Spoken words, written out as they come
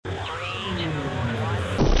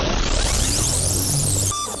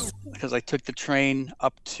because I took the train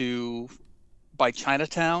up to by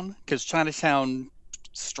Chinatown, because Chinatown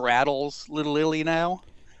straddles Little Italy now.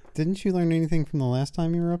 Didn't you learn anything from the last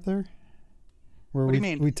time you were up there? Where What do you we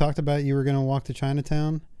mean? we talked about you were going to walk to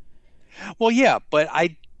Chinatown? Well, yeah, but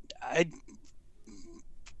I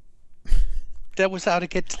that was how to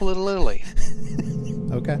get to Little Italy.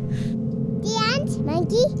 Okay. Dance,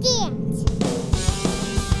 monkey, dance.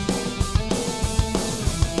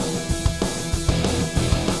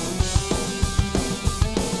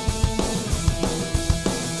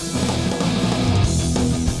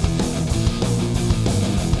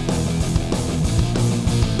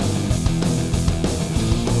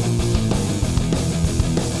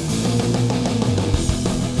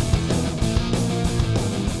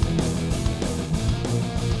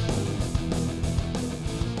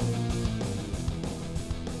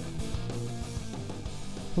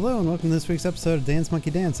 Hello and welcome to this week's episode of Dance Monkey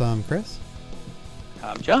Dance. I'm Chris.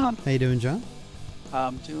 I'm John. How you doing, John?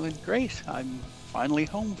 I'm doing great. I'm finally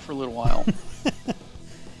home for a little while.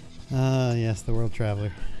 Yes, the world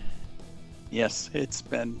traveler. Yes, it's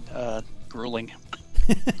been grueling.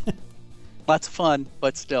 Lots of fun,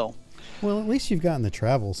 but still. Well, at least you've gotten to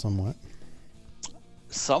travel somewhat.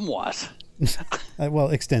 Somewhat. Well,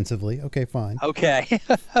 extensively. Okay, fine. Okay.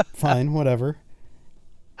 Fine, whatever.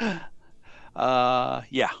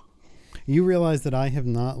 Yeah. You realize that I have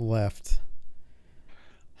not left.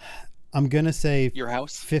 I'm going to say Your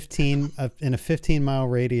house? 15 in a 15-mile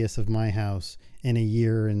radius of my house in a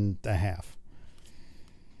year and a half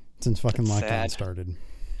since fucking That's lockdown sad. started.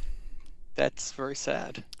 That's very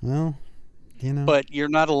sad. Well, you know. But you're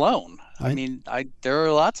not alone. I- I mean, there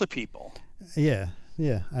are lots of people. Yeah,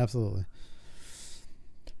 absolutely.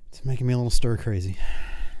 It's making me a little stir crazy.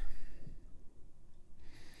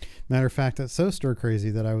 Matter of fact, that's so stir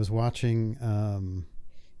crazy that I was watching.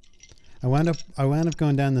 I wound up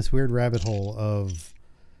going down this weird rabbit hole of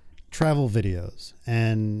travel videos,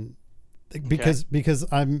 and because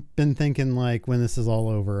I've been thinking, like, when this is all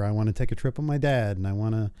over, I want to take a trip with my dad, and I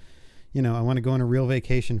want to go on a real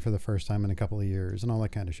vacation for the first time in a couple of years, and all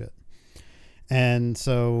that kind of shit. And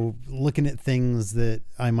so looking at things that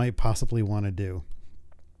I might possibly want to do.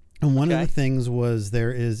 And one of the things was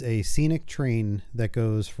there is a scenic train that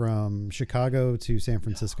goes from Chicago to San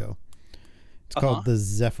Francisco. It's called the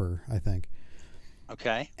Zephyr, I think.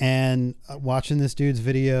 Okay. And watching this dude's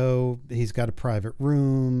video, he's got a private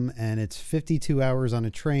room, and it's 52 hours on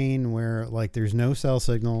a train where, like, there's no cell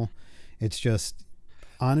signal. It's just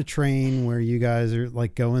on a train where you guys are,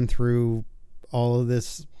 like, going through all of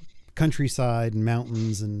this countryside and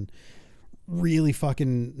mountains, and really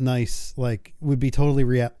fucking nice, like, would be totally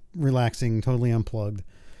relaxing, totally unplugged.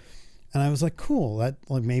 And I was like, cool, that,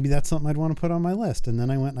 like, maybe that's something I'd want to put on my list. And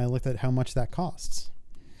then I went and I looked at how much that costs.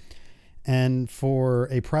 And for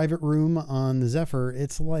a private room on the Zephyr,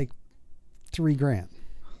 it's like $3,000.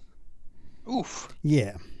 Oof.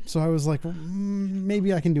 Yeah. So I was like, well,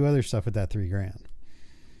 maybe I can do other stuff with that $3,000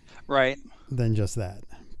 Right. than just that.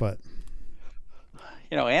 But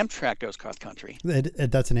You know, Amtrak goes cross country.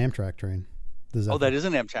 that's an Amtrak train. The Zephyr. Oh, that is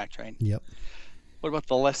an Amtrak train. Yep. What about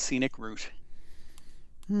the less scenic route?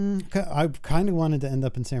 I kind of wanted to end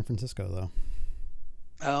up in San Francisco, though.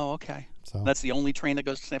 Oh, okay. So That's the only train that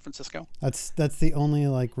goes to San Francisco? that's the only,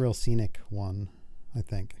 like, real scenic one, I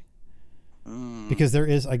think. Mm. Because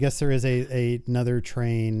I guess there is another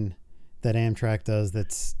train that Amtrak does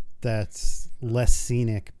that's less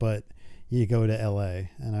scenic, but you go to LA.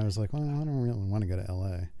 And I was like, well, I don't really want to go to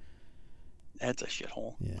LA. That's a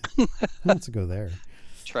shithole. Yeah. Who wants to go there?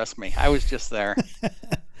 Trust me, I was just there.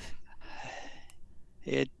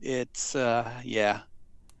 It's yeah.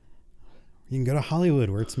 You can go to Hollywood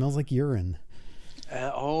where it smells like urine.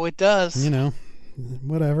 Oh, it does. You know,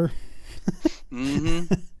 whatever.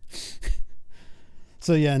 Mm-hmm.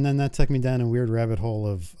 So yeah, and then that took me down a weird rabbit hole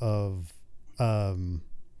of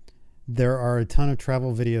there are a ton of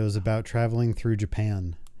travel videos about traveling through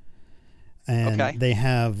Japan. And they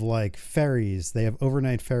have, like, ferries. They have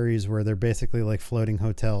overnight ferries where they're basically like floating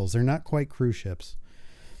hotels. They're not quite cruise ships.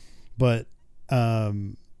 But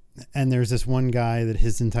and there's this one guy that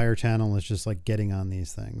his entire channel is just, like, getting on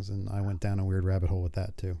these things, and I went down a weird rabbit hole with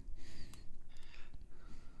that too.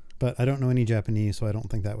 But I don't know any Japanese, so I don't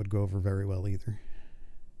think that would go over very well either.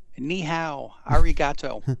 Ni hao,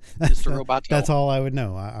 arigato, Mr. Roboto. That's all I would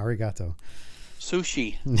know. Arigato.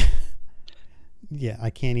 Sushi, Yeah, I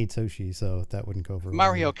can't eat sushi, so that wouldn't go over well.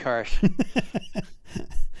 Mario Kart,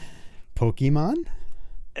 Pokemon?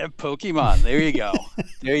 Pokemon. There you go.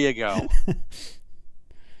 There you go.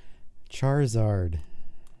 Charizard.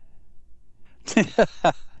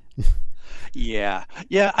 Yeah.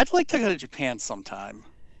 I'd like to go to Japan sometime.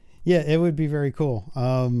 Yeah, it would be very cool.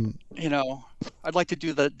 You know, I'd like to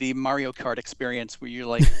do the Mario Kart experience where you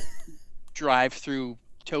like drive through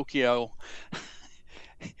Tokyo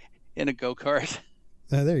in a go-kart.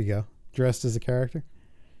 There you go. Dressed as a character.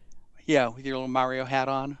 Yeah, with your little Mario hat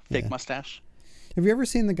on, fake Yeah. mustache. Have you ever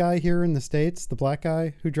seen the guy here in the States, the black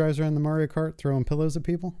guy who drives around the Mario Kart throwing pillows at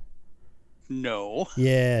people? No.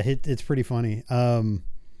 Yeah, it's pretty funny.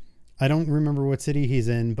 I don't remember what city he's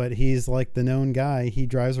in, but he's like the known guy. He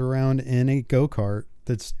drives around in a go-kart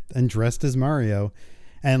and dressed as Mario.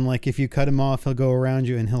 And like if you cut him off, he'll go around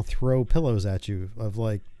you and he'll throw pillows at you of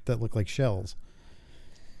like that look like shells.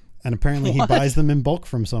 And apparently he What? buys them in bulk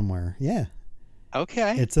from somewhere. Yeah,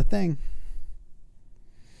 Okay. it's a thing.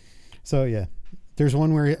 So yeah, there's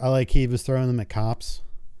one where he was throwing them at cops.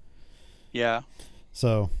 Yeah.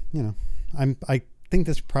 So, you know, I think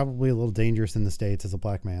that's probably a little dangerous in the States as a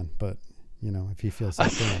black man, but you know, if he feels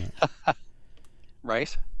safe doing it.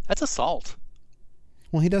 Right? That's assault.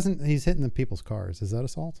 Well, he's hitting the people's cars. Is that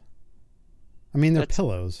assault? I mean, they're That's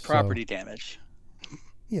pillows. so- Property damage.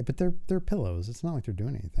 Yeah, but they're pillows. It's not like they're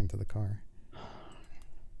doing anything to the car.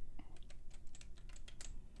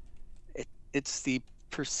 It's the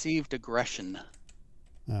perceived aggression.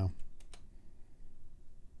 Oh.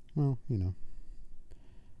 Well, you know.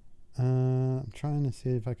 I'm trying to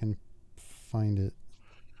see if I can find it.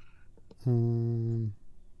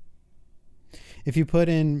 If you put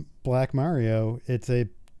in Black Mario, it's a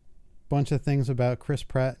bunch of things about Chris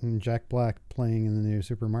Pratt and Jack Black playing in the new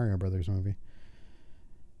Super Mario Brothers movie.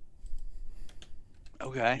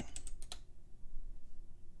 Okay.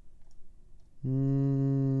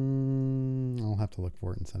 I'll have to look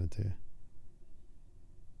for it and send it to you.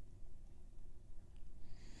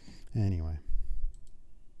 Anyway.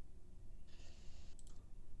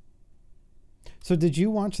 So did you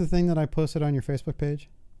watch the thing that I posted on your Facebook page?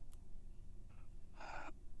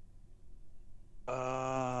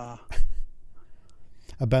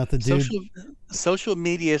 About the dude Social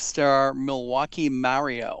media star Milwaukee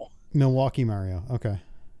Mario. Milwaukee Mario. Okay.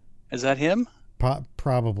 Is that him?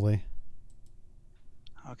 Probably.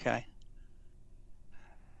 Okay.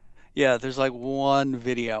 Yeah, there's like one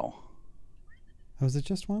video. Oh, was it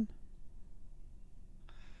just one?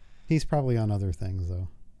 He's probably on other things though.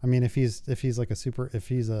 I mean, if he's like if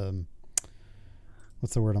he's a,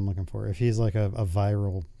 what's the word I'm looking for? If he's like a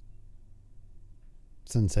viral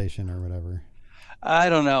sensation or whatever. I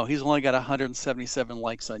don't know. He's only got 177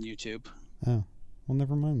 likes on YouTube. Oh, well,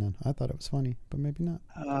 never mind then. I thought it was funny, but maybe not.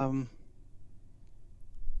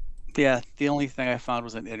 Yeah, the only thing I found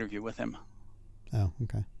was an interview with him. Oh,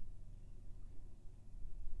 okay.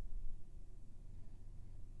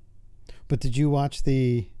 But did you watch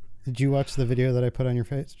the video that I put on your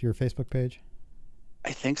Facebook page?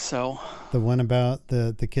 I think so. The one about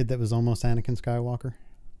the kid that was almost Anakin Skywalker?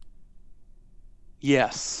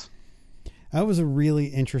 Yes. That was a really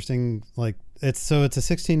interesting, like, it's a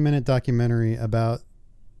 16-minute documentary about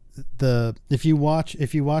if you watch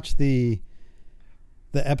the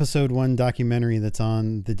episode 1 documentary that's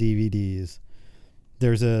on the DVDs,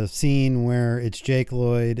 there's a scene where it's Jake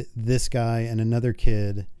Lloyd, this guy, and another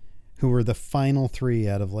kid who were the final 3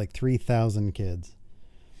 out of like 3,000 kids,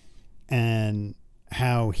 and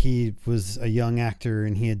how he was a young actor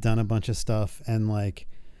and he had done a bunch of stuff, and like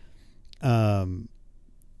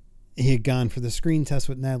he had gone for the screen test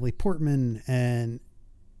with Natalie Portman, and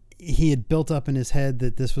he had built up in his head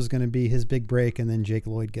that this was going to be his big break, and then Jake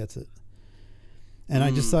Lloyd gets it. And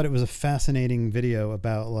I just thought it was a fascinating video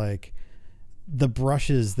about like the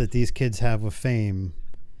brushes that these kids have with fame,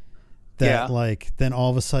 that like then all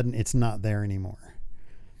of a sudden it's not there anymore.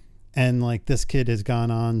 And like this kid has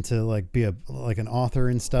gone on to like be an author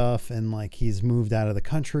and stuff, and like he's moved out of the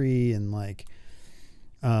country, and like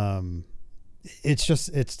I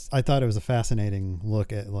thought it was a fascinating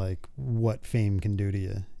look at like what fame can do to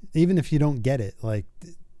you, even if you don't get it. Like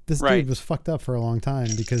this dude was fucked up for a long time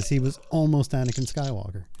because he was almost Anakin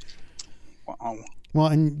Skywalker. Wow. Well,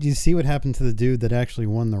 and you see what happened to the dude that actually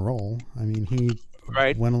won the role. I mean, he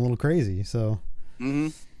went a little crazy. So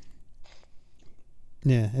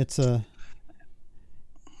yeah, it's a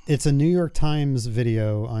New York Times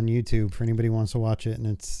video on YouTube for anybody who wants to watch it, and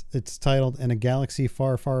it's titled "In a Galaxy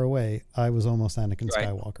Far, Far Away, I Was Almost Anakin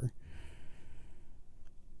Skywalker."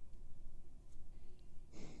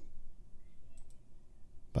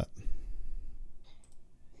 But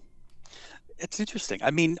it's interesting.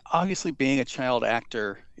 I mean, obviously being a child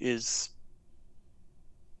actor is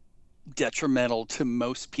detrimental to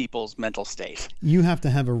most people's mental state. You have to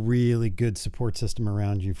have a really good support system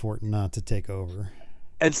around you for it not to take over.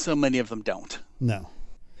 And so many of them don't. No.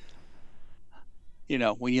 You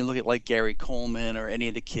know, when you look at like Gary Coleman or any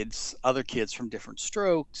of the other kids from Different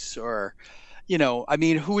Strokes, or, you know, I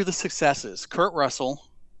mean, who are the successes? Kurt Russell,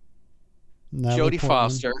 Natalie Jodie Portman.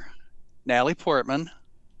 Foster, Natalie Portman.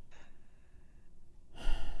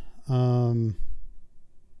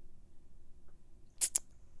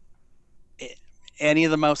 Any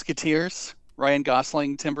of the Musketeers, Ryan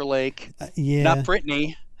Gosling, Timberlake, Yeah. not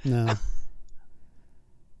Britney. No.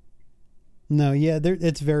 No, yeah,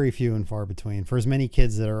 it's very few and far between for as many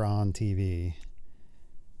kids that are on TV.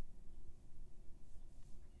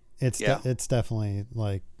 It's it's definitely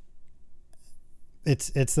like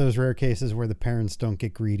it's those rare cases where the parents don't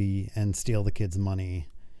get greedy and steal the kids' money.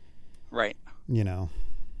 Right. You know.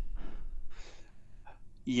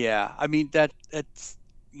 Yeah, I mean it's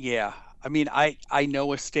yeah. I mean, I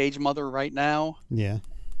know a stage mother right now, Yeah.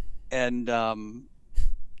 and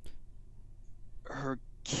her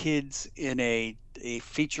kid's in a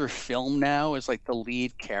feature film now as like the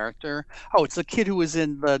lead character. Oh, it's the kid who was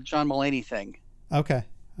in the John Mulaney thing. Okay.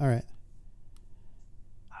 All right.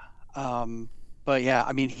 But yeah,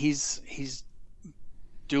 I mean, he's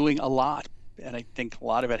doing a lot, and I think a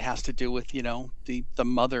lot of it has to do with, you know, the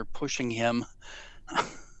mother pushing him.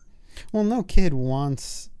 Well, no kid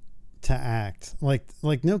wants to act like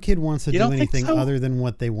no kid wants to You do don't think anything so? other than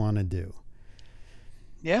what they want to do.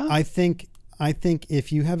 Yeah. I think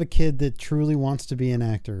if you have a kid that truly wants to be an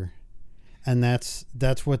actor, and that's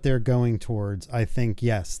what they're going towards, I think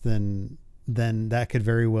yes, then that could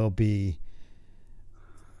very well be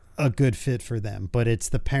a good fit for them. But it's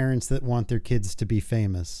the parents that want their kids to be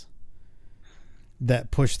famous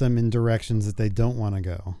that push them in directions that they don't want to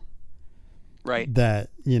go. Right.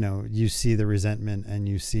 That, you know, you see the resentment and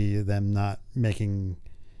you see them not making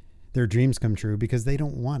their dreams come true because they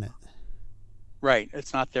don't want it. Right.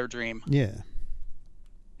 It's not their dream. Yeah.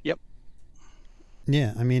 Yep.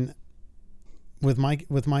 Yeah. I mean, with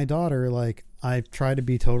my daughter, like, I try to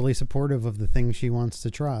be totally supportive of the things she wants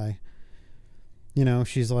to try. You know,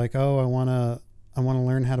 she's like, oh, I want to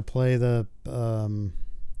learn how to play the,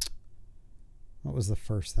 what was the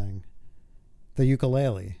first thing? The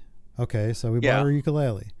ukulele. Okay, so we bought her a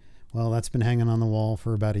ukulele. Well, that's been hanging on the wall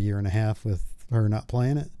for about 1.5 years with her not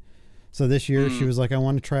playing it. So this year she was like, I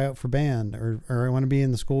want to try out for band, or I want to be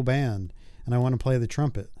in the school band, and I want to play the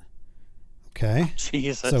trumpet. Okay.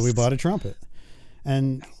 Jesus. So we bought a trumpet.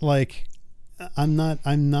 And like, I'm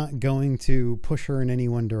not going to push her in any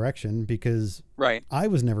one direction because right. I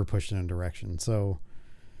was never pushed in a direction. So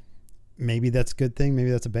maybe that's a good thing, maybe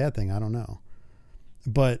that's a bad thing, I don't know.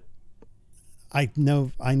 But I know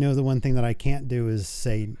the one thing that I can't do is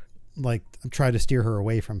say, like, try to steer her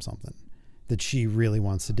away from something that she really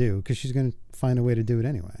wants to do, because she's going to find a way to do it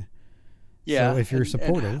anyway. Yeah. So if you're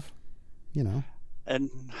supportive, you know. And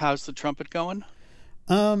how's the trumpet going?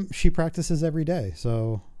 She practices every day.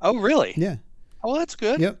 So. Oh, really? Yeah. Oh, that's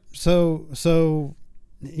good. Yep. So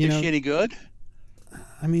you know. Is she any good?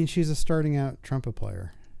 I mean, she's a starting out trumpet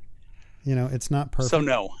player. You know, it's not perfect. So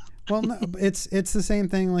no. Well, no, it's the same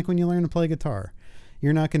thing like when you learn to play guitar.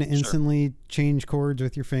 You're not going to instantly change chords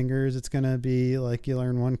with your fingers. It's going to be like you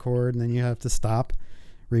learn one chord and then you have to stop,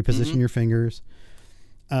 reposition your fingers.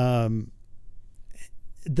 The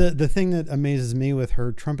thing that amazes me with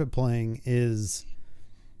her trumpet playing is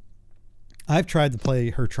I've tried to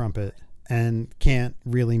play her trumpet and can't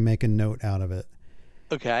really make a note out of it.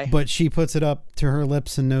 Okay. But she puts it up to her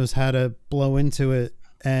lips and knows how to blow into it,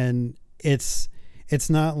 and it's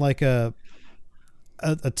not like a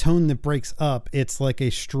tone that breaks up. It's like a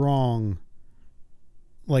strong,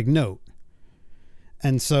 like, note.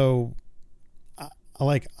 And so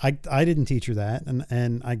I didn't teach her that.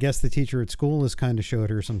 And I guess the teacher at school has kind of showed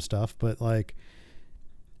her some stuff, but like,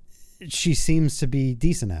 she seems to be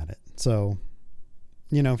decent at it. So,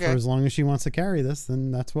 you know, for as long as she wants to carry this,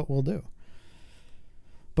 then that's what we'll do.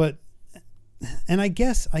 But, and I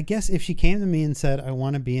guess if she came to me and said, I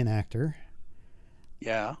want to be an actor,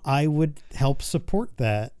 yeah, I would help support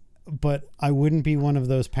that, but I wouldn't be one of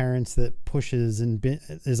those parents that pushes and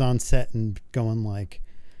is on set and going like,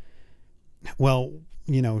 well,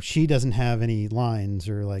 you know, she doesn't have any lines,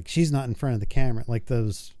 or like, she's not in front of the camera. Like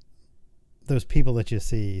those people that you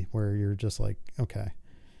see where you're just like, okay,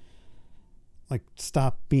 like,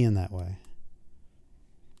 stop being that way.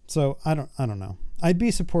 So I don't know. I'd be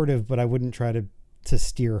supportive, but I wouldn't try to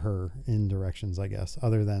steer her in directions, I guess,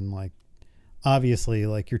 other than like, obviously,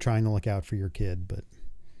 like, you're trying to look out for your kid, but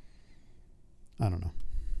I don't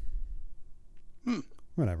know.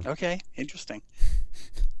 Whatever. Okay. Interesting.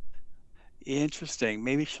 Interesting.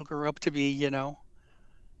 Maybe she'll grow up to be, you know,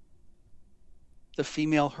 the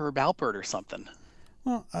female Herb Alpert or something.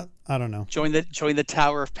 Well, I don't know. Join the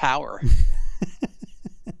Tower of Power.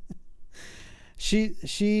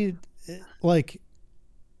 she like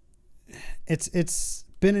it's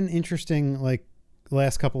been an interesting like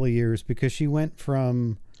last couple of years because she went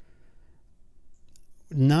from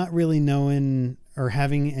not really knowing or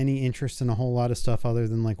having any interest in a whole lot of stuff other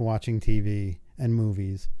than like watching TV and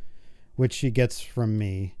movies, which she gets from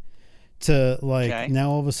me, to like Okay.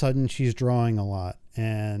 now all of a sudden she's drawing a lot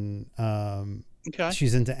and Okay.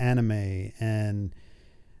 she's into anime and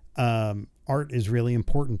art is really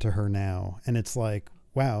important to her now. And it's like,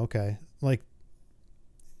 wow, okay. Like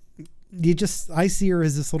I see her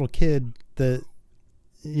as this little kid that,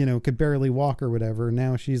 you know, could barely walk or whatever.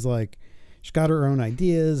 Now she's like, she's got her own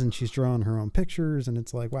ideas and she's drawing her own pictures. And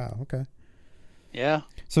it's like, wow, okay. Yeah.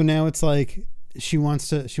 So now it's like, she wants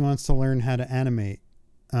to learn how to animate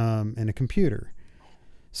in a computer.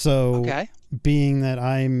 So Okay. being that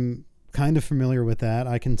I'm kind of familiar with that,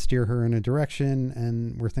 I can steer her in a direction,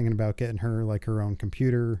 and we're thinking about getting her like her own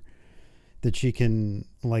computer that she can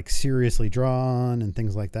like seriously draw on and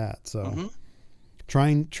things like that. So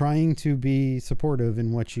Mm-hmm. trying to be supportive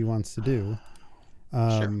in what she wants to do.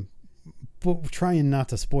 Sure. But trying not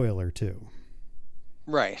to spoil her too.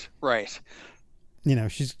 Right. Right. You know,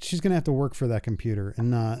 she's going to have to work for that computer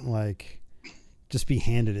and not like just be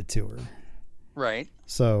handed it to her. Right.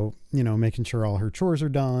 So, you know, making sure all her chores are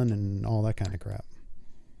done and all that kind of crap.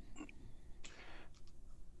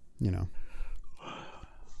 You know.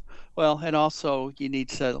 Well, and also you need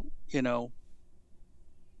to, you know,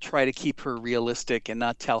 try to keep her realistic and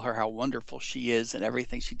not tell her how wonderful she is and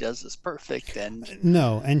everything she does is perfect. And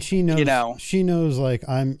No, and she knows, You know. she knows like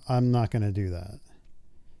I'm not going to do that.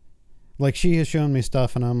 Like she has shown me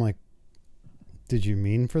stuff and I'm like, did you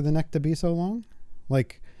mean for the neck to be so long?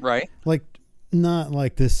 Like right. not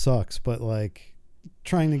like this sucks, but like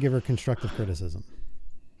trying to give her constructive criticism.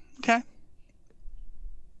 Okay.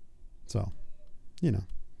 So, you know,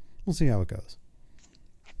 we'll see how it goes.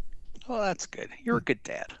 Well, that's good. You're a good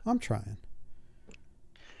dad. I'm trying.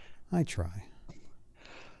 I try.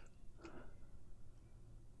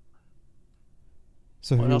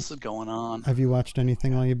 So What else is going on? have you watched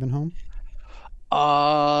anything while you've been home?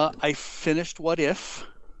 I finished What If.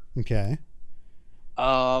 Okay.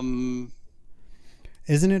 Um,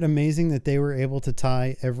 Isn't it amazing that they were able to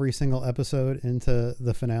tie every single episode into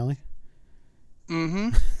the finale? mm-hmm.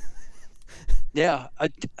 Yeah.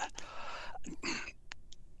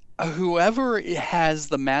 Whoever has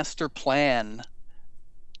the master plan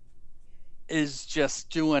is just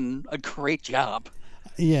doing a great job.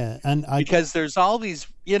 Yeah, and Because there's all these,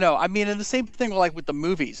 you know, I mean, and the same thing like with the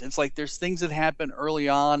movies. It's like there's things that happen early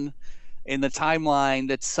on in the timeline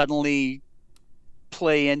that suddenly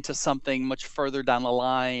play into something much further down the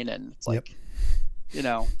line, and it's like, you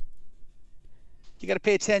know, you got to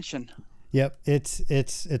pay attention. Yep,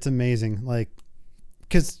 it's amazing. Like,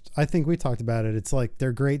 because I think we talked about it. It's like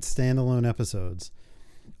they're great standalone episodes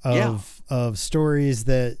of stories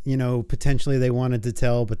that, you know, potentially they wanted to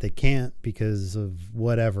tell, but they can't because of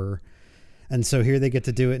whatever. And so here they get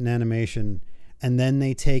to do it in animation, and then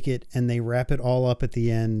they take it and they wrap it all up at the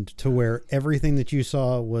end to where everything that you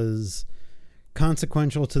saw was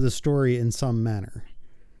consequential to the story in some manner.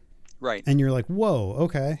 Right. And you're like, whoa,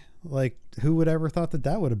 okay. Like, who would ever thought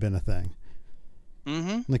that would have been a thing?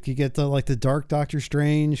 Mm-hmm. Like, you get the Dark Doctor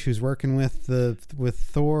Strange who's working with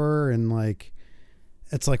Thor, and like,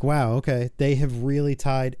 it's like, wow, okay, they have really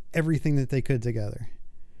tied everything that they could together.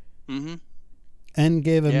 Mm-hmm. And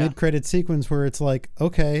gave a mid-credit sequence where it's like,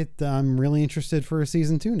 okay, I'm really interested for a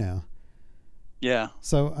season 2 now. Yeah.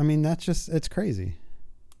 So, I mean, it's crazy.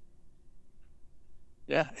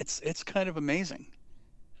 Yeah, it's kind of amazing.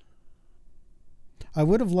 I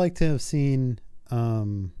would have liked to have seen,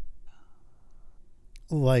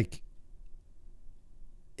 like,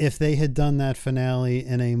 if they had done that finale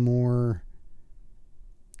in a more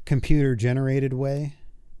computer generated way,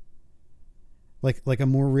 like a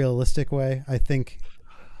more realistic way, I think.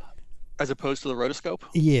 As opposed to the rotoscope?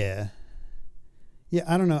 Yeah.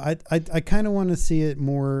 I don't know. I kind of want to see it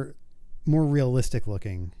more realistic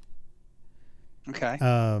looking. Okay.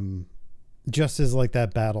 Just as like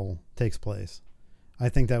that battle takes place. I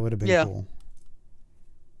think that would have been cool.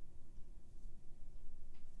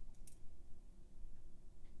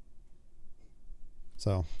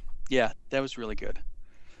 So. Yeah, that was really good.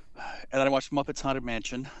 And then I watched Muppets Haunted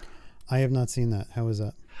Mansion. I have not seen that. How was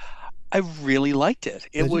that? I really liked it.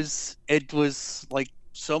 It Did you? was like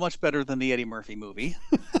so much better than the Eddie Murphy movie.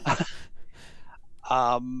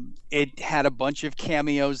 It had a bunch of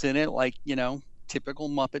cameos in it, like, you know, typical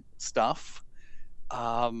Muppet stuff.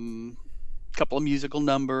 Couple of musical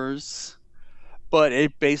numbers, but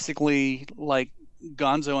it basically, like,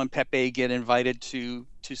 Gonzo and Pepe get invited to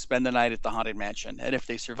to spend the night at the Haunted Mansion. And if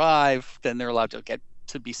they survive, then they're allowed to get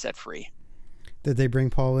to be set free. Did they bring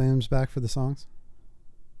Paul Williams back for the songs?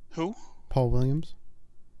 Who? Paul Williams?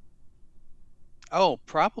 Oh,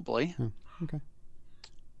 probably. Oh, okay.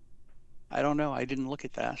 I don't know. I didn't look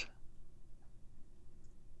at that.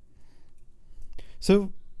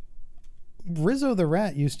 So, Rizzo the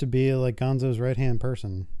Rat used to be like Gonzo's right-hand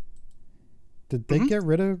person. Did they get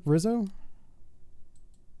rid of Rizzo?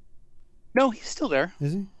 No, he's still there.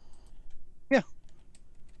 Is he? Yeah.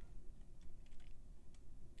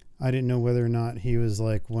 I didn't know whether or not he was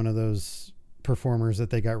like one of those performers that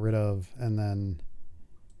they got rid of, and then,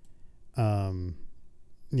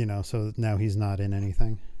 so now he's not in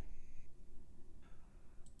anything.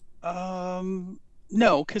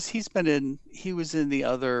 No, because he was in the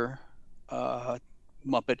other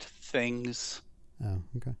Muppet things. Oh,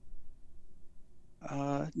 okay.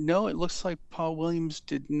 No, it looks like Paul Williams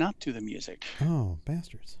did not do the music. Oh,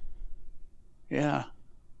 bastards. Yeah.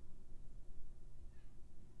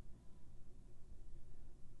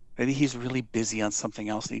 Maybe he's really busy on something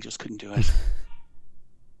else and he just couldn't do it.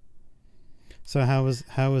 So how was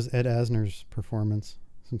Ed Asner's performance,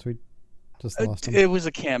 since we just lost him? It was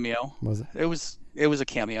a cameo. Was it? It was a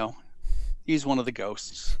cameo. He's one of the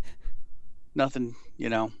ghosts. Nothing,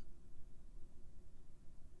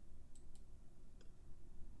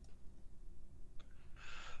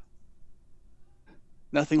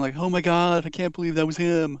 Nothing like, oh my God, I can't believe that was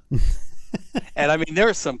him. And I mean, there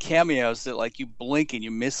are some cameos that like you blink and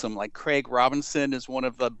you miss them. Like Craig Robinson is one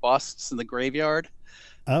of the busts in the graveyard.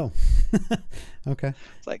 Oh, okay.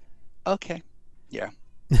 It's like, okay, yeah.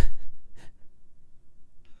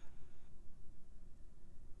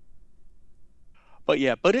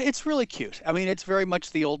 But it's really cute. I mean, it's very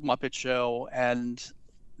much the old Muppet Show, and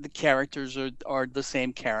the characters are the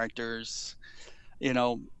same characters.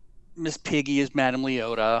 Miss Piggy is Madame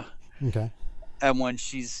Leota. Okay. And when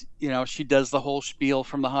she's, she does the whole spiel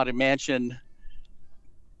from the Haunted Mansion,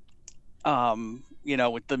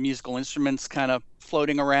 with the musical instruments kind of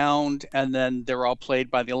floating around, and then they're all played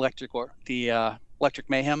by the Electric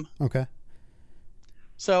Mayhem. Okay.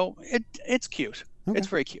 So it's cute. Okay. It's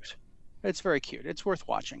very cute. It's very cute. It's worth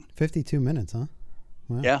watching. 52 minutes, huh?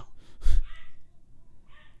 Wow. Yeah.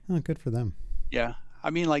 Oh, good for them. Yeah.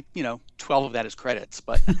 I mean, 12 of that is credits,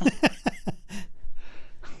 but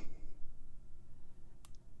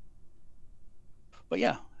but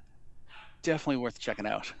yeah, definitely worth checking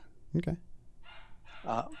out. Okay.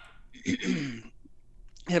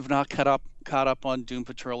 Have not caught up on Doom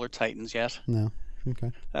Patrol or Titans yet. No.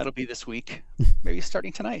 Okay. That'll be this week. Maybe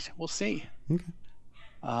starting tonight. We'll see. Okay.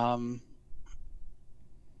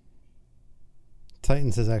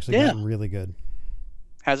 Titans has actually gotten really good.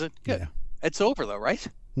 Has it? Good. Yeah. It's over though, right?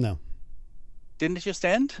 No. Didn't it just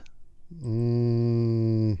end?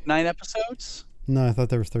 9 episodes? No, I thought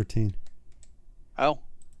there was 13. Oh.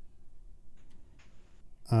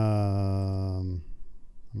 Let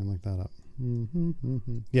me look that up.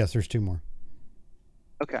 Yes, there's 2 more.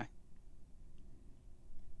 Okay.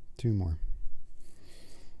 2 more.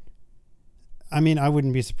 I mean, I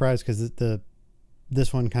wouldn't be surprised because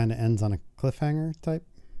this one kind of ends on a cliffhanger type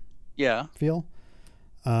feel.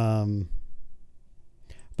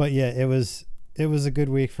 But yeah, it was a good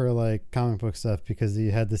week for like comic book stuff because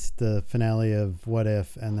you had the finale of What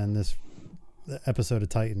If, and then this episode of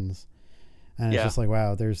Titans, and it's just like,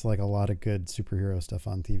 wow, there's like a lot of good superhero stuff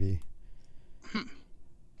on TV. And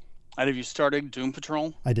have you started Doom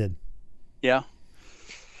Patrol? I did. Yeah.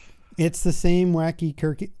 It's the same wacky,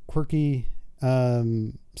 quirky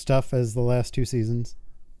stuff as the last 2 seasons.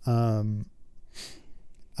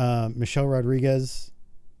 Michelle Rodriguez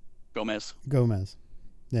Gomez.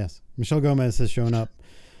 Yes. Michelle Gomez has shown up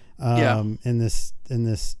in this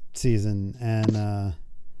season, and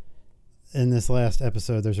in this last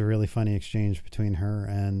episode there's a really funny exchange between her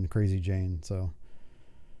and Crazy Jane. So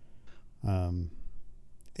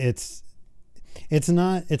it's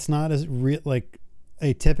not as like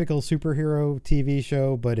a typical superhero TV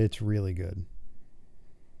show, but it's really good.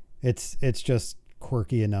 It's just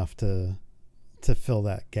quirky enough to fill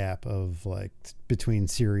that gap of like between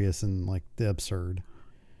serious and like the absurd.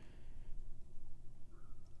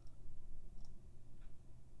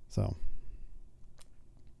 So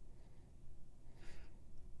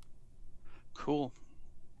cool.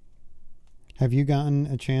 Have you gotten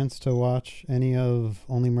a chance to watch any of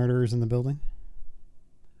Only Murderers in the Building?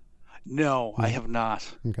 No, I have not.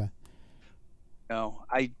 Okay. No,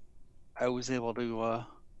 I was able to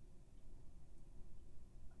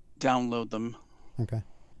download them. Okay.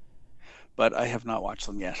 But I have not watched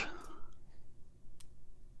them yet.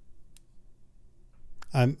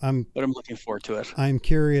 I'm but I'm looking forward to it. I'm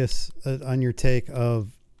curious on your take of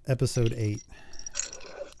episode 8.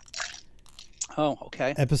 Oh,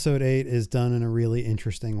 okay. Episode 8 is done in a really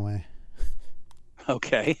interesting way.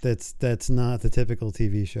 Okay. That's not the typical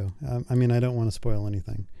TV show. I mean, I don't want to spoil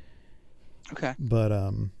anything. Okay.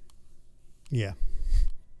 But yeah.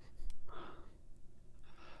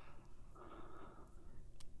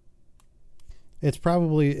 It's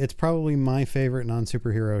probably my favorite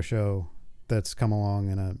non-superhero show that's come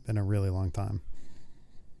along in a really long time.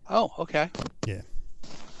 Oh, okay. Yeah.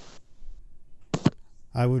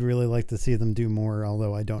 I would really like to see them do more,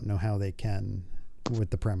 although I don't know how they can with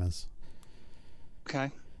the premise.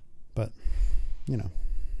 Okay. But, you know,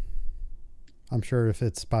 I'm sure if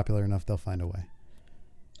it's popular enough, they'll find a way.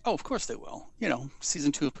 Oh, of course they will. You know,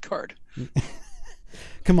 season 2 of Picard.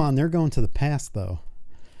 Come on, they're going to the past, though.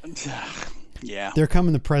 Yeah. They're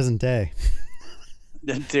coming to present day.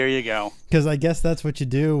 There you go. Because I guess that's what you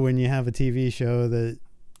do when you have a TV show that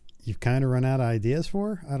you've kind of run out of ideas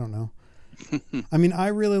for. I don't know. I mean, I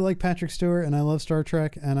really like Patrick Stewart and I love Star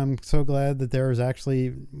Trek, and I'm so glad that there is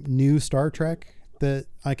actually new Star Trek that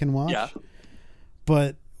I can watch. Yeah.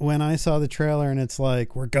 But when I saw the trailer and it's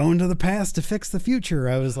like, we're going to the past to fix the future,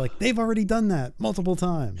 I was like, they've already done that multiple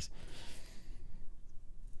times.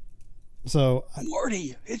 So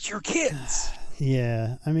Morty, it's your kids.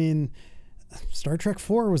 yeah, I mean, Star Trek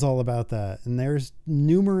 4 was all about that, and there's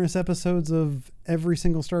numerous episodes of every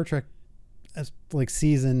single Star Trek like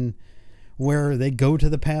season where they go to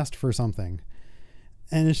the past for something,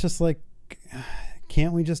 and it's just like,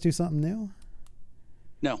 can't we just do something new?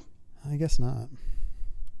 No. I guess not.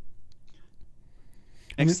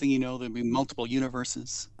 Next thing you know, there'll be multiple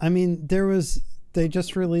universes. I mean, they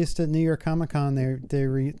just released at New York Comic Con.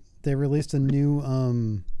 They released a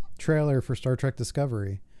new trailer for Star Trek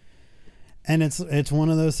Discovery, and it's one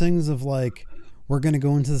of those things of like, we're gonna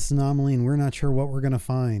go into this anomaly and we're not sure what we're gonna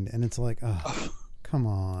find, and it's like, oh, come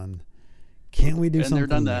on, can't we do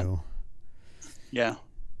something new? Yeah.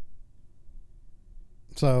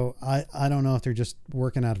 So I don't know if they're just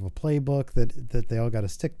working out of a playbook that they all got to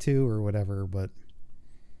stick to or whatever, but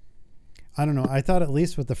I don't know. I thought at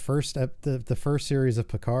least with the first series of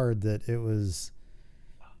Picard that it was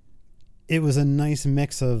a nice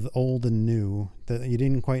mix of old and new, that you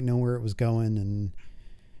didn't quite know where it was going,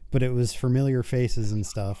 but it was familiar faces and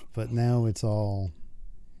stuff. But now it's all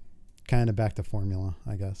kind of back to formula,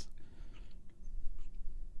 I guess.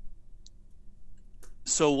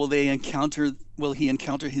 So will he encounter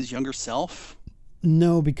his younger self?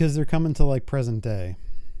 No, because they're coming to like present day.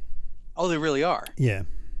 Oh, they really are. Yeah.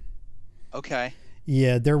 Okay.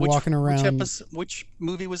 Yeah, they're walking around. Which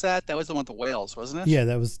movie was that? That was the one with the whales, wasn't it? Yeah,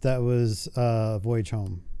 that was Voyage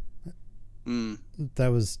Home. That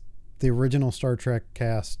was the original Star Trek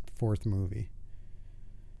cast 4th movie,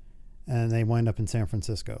 and they wind up in San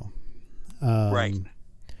Francisco. Right.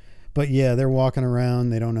 But yeah, they're walking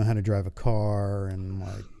around. They don't know how to drive a car, and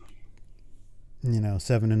like, you know,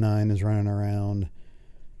 7 and 9 is running around,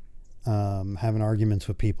 having arguments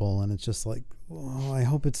with people, and it's just like, oh, I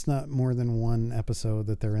hope it's not more than one episode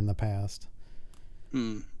that they're in the past.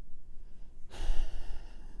 And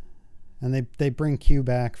they bring Q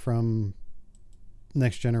back from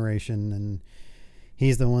Next Generation, and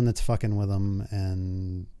he's the one that's fucking with them,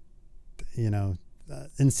 and you know,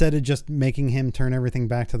 instead of just making him turn everything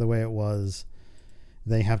back to the way it was,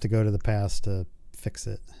 they have to go to the past to fix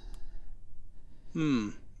it.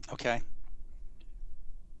 Okay.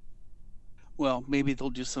 Well, maybe they'll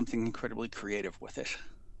do something incredibly creative with it.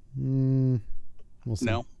 We'll see.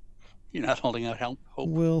 No? You're not holding out hope?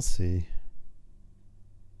 We'll see.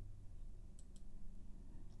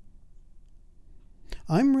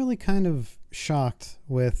 I'm really kind of shocked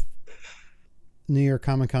with New York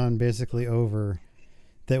Comic Con basically over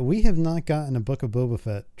that we have not gotten a Book of Boba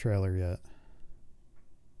Fett trailer yet.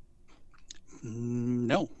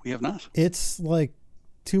 No, we have not. It's like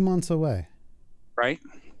 2 months away. Right?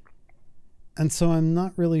 And so I'm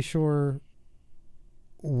not really sure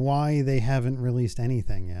why they haven't released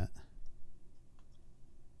anything yet.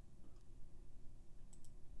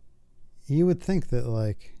 You would think that,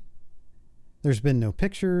 like, there's been no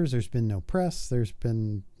pictures, there's been no press, there's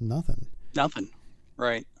been nothing. Nothing.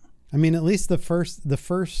 Right. I mean, at least the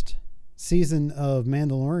first season of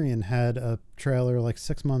Mandalorian had a trailer like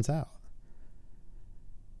 6 months out.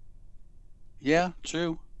 Yeah,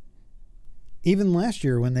 true. Even last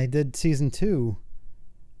year when they did season 2,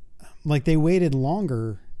 like, they waited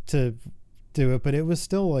longer to do it, but it was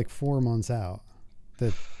still like 4 months out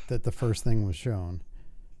that the first thing was shown.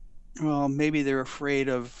 Well, maybe they're afraid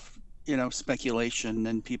of, speculation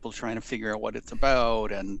and people trying to figure out what it's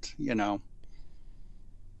about, and,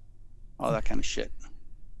 all that kind of shit.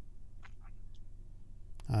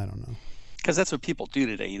 I don't know. Because that's what people do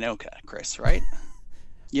today, Chris, right?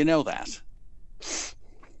 You know that.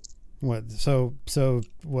 What? So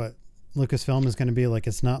what? Lucasfilm is going to be like,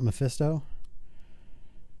 it's not Mephisto?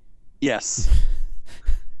 Yes.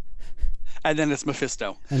 And then it's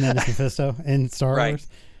Mephisto. And then it's Mephisto in Star Right. Wars?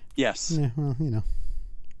 Yes. Yeah, well,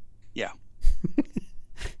 Yeah.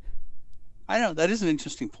 I know, that is an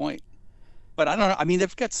interesting point. But I don't know. I mean,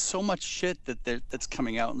 they've got so much shit that's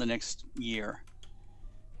coming out in the next year.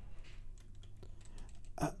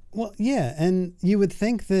 Well, yeah, and you would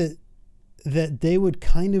think that they would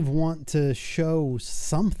kind of want to show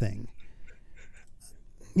something.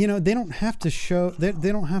 They don't have to show,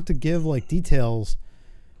 they don't have to give like details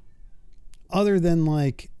other than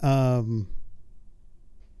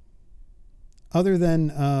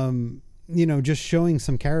just showing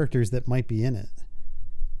some characters that might be in it.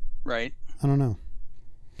 Right. I don't know.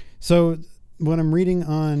 So what I'm reading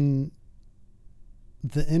on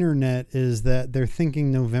the internet is that they're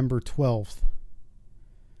thinking November 12th.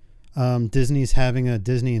 Disney's having a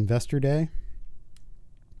Disney Investor Day.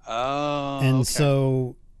 Oh, And okay.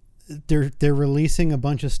 so they're releasing a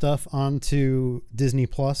bunch of stuff onto Disney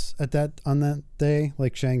Plus on that day,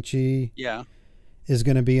 like Shang-Chi Yeah. is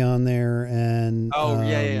going to be on there, and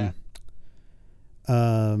yeah.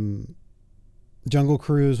 Jungle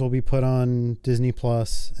Cruise will be put on Disney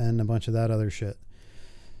Plus, and a bunch of that other shit.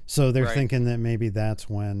 So they're Right. thinking that maybe that's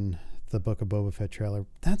when the Book of Boba Fett trailer.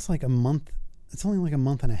 That's like a month. It's only like a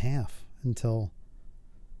month and a half until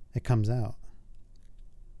it comes out.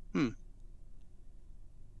 And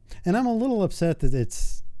I'm a little upset that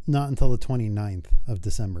it's not until the 29th of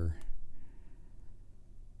December.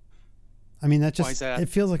 I mean, that Why is just, that? it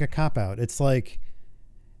feels like a cop-out. It's like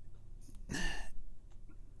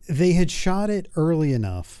they had shot it early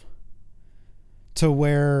enough to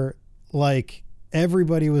where like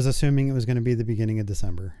everybody was assuming it was going to be the beginning of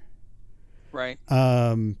December. Right.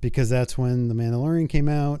 Because that's when The Mandalorian came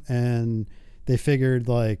out, and they figured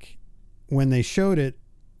like when they showed it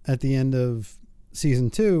at the end of season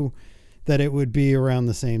 2 that it would be around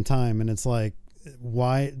the same time. And it's like,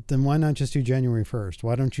 why not just do January 1st?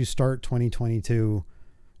 Why don't you start 2022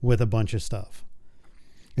 with a bunch of stuff?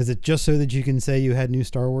 Is it just so that you can say you had new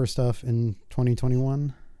Star Wars stuff in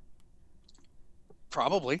 2021?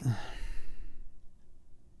 Probably.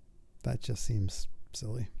 That just seems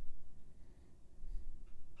silly.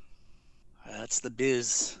 That's the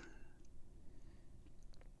biz.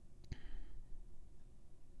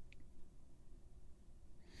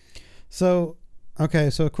 So, okay,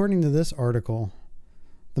 so according to this article,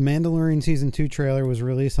 The Mandalorian Season 2 trailer was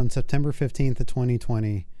released on September 15th of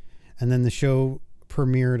 2020, and then the show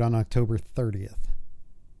premiered on October 30th.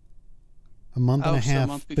 A month and a Oh, so a half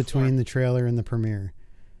month before. between the trailer and the premiere.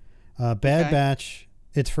 Bad Okay. Batch,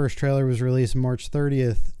 its first trailer was released March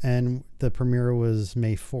 30th, and the premiere was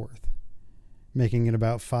May 4th, making it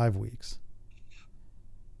about 5 weeks.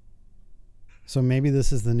 So maybe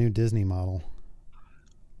this is the new Disney model.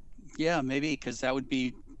 Yeah, maybe, because that would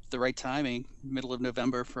be the right timing, middle of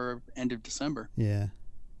November for end of December. Yeah.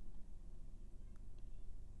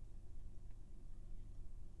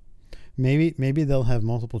 Maybe they'll have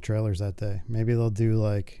multiple trailers that day. Maybe they'll do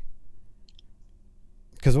like,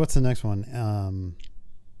 because what's the next one?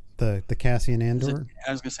 The Cassian Andor.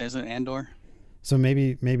 I was gonna say, is it Andor? So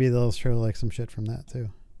maybe they'll show like some shit from that too.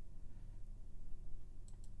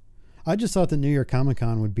 I just thought that New York Comic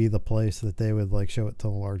Con would be the place that they would like show it to a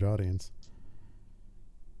large audience.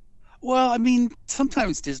 Well, I mean,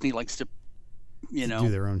 sometimes Disney likes to, Do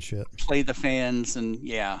their own shit. play the fans, and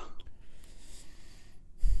yeah.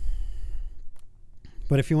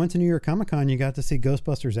 But if you went to New York Comic Con, you got to see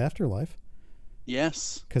Ghostbusters Afterlife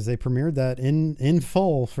Yes. because they premiered that in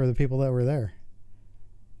full for the people that were there.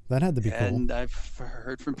 That had to be cool. And I've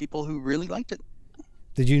heard from people who really liked it.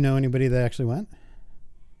 Did you know anybody that actually went?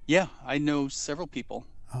 Yeah, I know several people.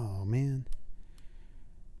 Oh man,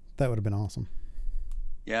 that would have been awesome.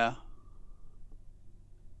 Yeah.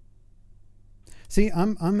 See,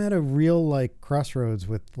 I'm at a real like crossroads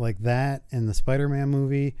with like that and the Spider-Man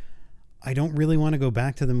movie. I don't really want to go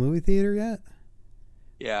back to the movie theater yet,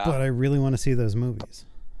 Yeah. but I really want to see those movies.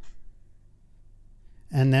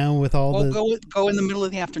 And now with all Well, go in the middle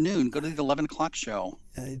of the afternoon. Go to the 11 o'clock show.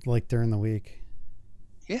 like during the week.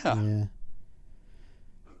 Yeah. Yeah.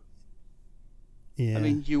 Yeah. I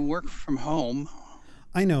mean, you work from home.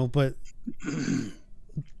 I know, but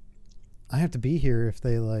I have to be here if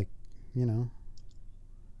they like,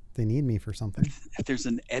 they need me for something. If there's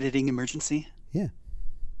an editing emergency. Yeah.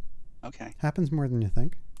 Okay. Happens more than you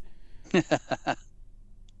think.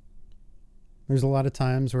 There's a lot of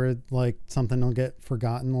times where like something will get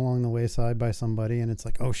forgotten along the wayside by somebody, and it's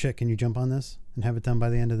like, oh shit, can you jump on this and have it done by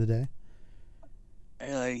the end of the day?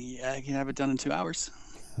 Yeah, I can have it done in 2 hours.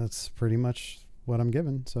 That's pretty much what I'm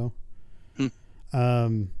given. So, Hmm.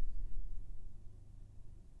 um,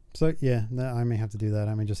 so yeah, I may have to do that.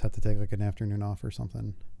 I may just have to take like an afternoon off or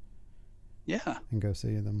something Yeah. and go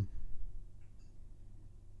see them.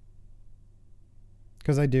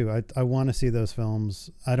 Because I do. I want to see those films.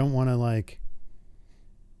 I don't want to like.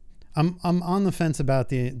 I'm on the fence about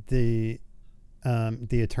the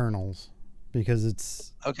Eternals because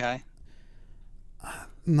it's Okay. I'm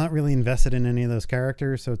not really invested in any of those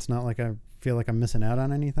characters, so it's not like I feel like I'm missing out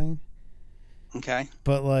on anything. Okay.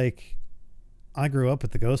 But like, I grew up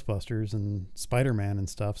with the Ghostbusters and Spider-Man and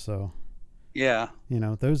stuff, so Yeah. you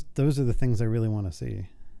know those are the things I really want to see.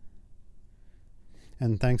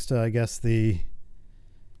 And thanks to I guess the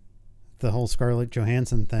whole Scarlett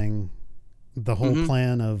Johansson thing, the whole Mhm.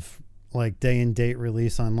 plan of like day and date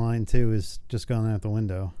release online too is just gone out the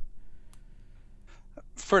window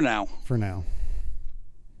For now, for now.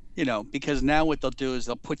 because now what they'll do is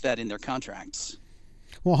they'll put that in their contracts.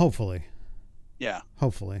 Well, hopefully Yeah.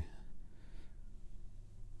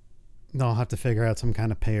 they'll have to figure out some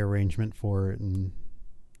kind of pay arrangement for it and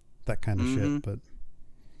that kind of Mhm. shit. But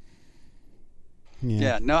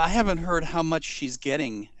Yeah. No, I haven't heard how much she's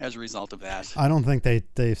getting as a result of that. I don't think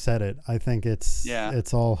they've said it. I think it's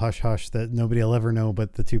all hush hush that nobody will ever know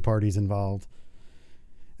but the two parties involved.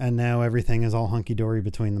 And now everything is all hunky dory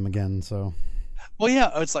between them again. So Well,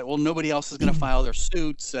 yeah, it's like, well, nobody else is going to file their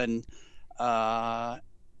suits, and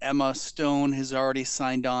Emma Stone has already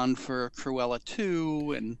signed on for Cruella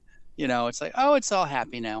 2, and it's like, oh, it's all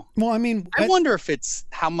happy now. well, I mean, I wonder if it's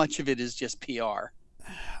how much of it is just PR.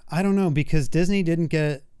 I don't know because Disney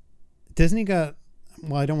got,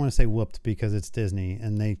 well, I don't want to say whooped because it's Disney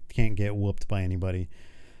and they can't get whooped by anybody.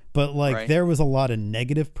 But like Right. there was a lot of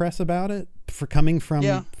negative press about it for coming from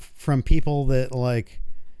Yeah. from people that like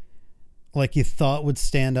you thought would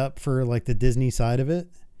stand up for like the Disney side of it,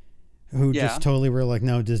 who Yeah. just totally were like,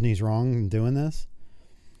 no, Disney's wrong in doing this.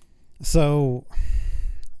 So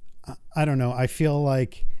I don't know. I feel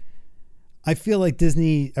like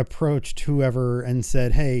Disney approached whoever and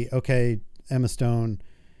said, hey, okay, Emma Stone,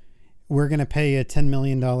 we're going to pay you $10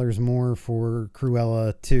 million more for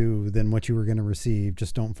Cruella 2 than what you were going to receive.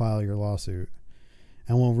 Just don't file your lawsuit.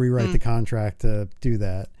 And we'll rewrite the contract to do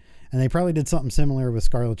that. And they probably did something similar with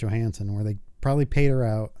Scarlett Johansson, where they probably paid her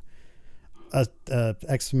out a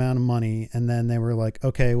X amount of money. And then they were like,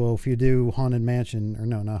 okay, well, if you do Haunted Mansion, or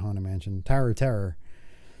no, not Haunted Mansion, Tower of Terror,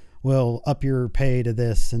 we'll up your pay to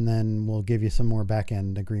this, and then we'll give you some more back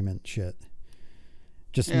end agreement shit.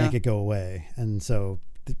 Just to make it go away. And so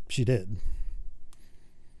she did.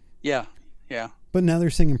 Yeah. Yeah. But now they're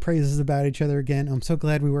singing praises about each other again. I'm so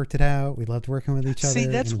glad we worked it out. We loved working with each other. See,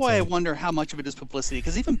 that's And it's why I like, wonder how much of it is publicity,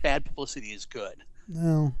 because even bad publicity is good.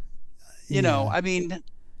 well, You know, yeah. I mean,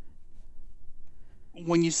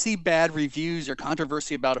 when you see bad reviews or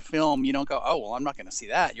controversy about a film, you don't go, oh, well, I'm not going to see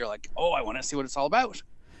that. You're like, oh, I want to see what it's all about.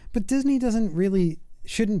 But Disney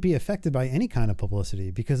shouldn't be affected by any kind of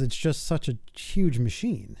publicity because it's just such a huge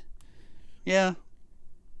machine. Yeah.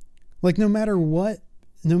 Like no matter what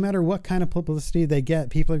kind of publicity they get,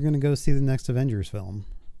 people are going to go see the next Avengers film.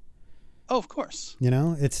 Oh, of course. You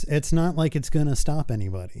know, it's not like it's going to stop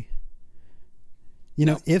anybody. You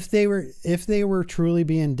know, if they were truly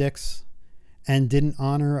being dicks and didn't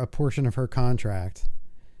honor a portion of her contract,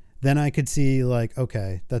 then I could see like,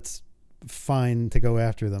 okay, that's fine to go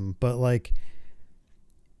after them. But like,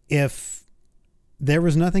 if there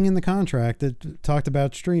was nothing in the contract that talked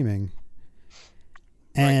about streaming,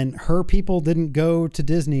 and her people didn't go to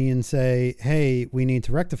Disney and say, hey, we need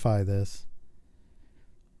to rectify this,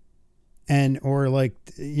 or like,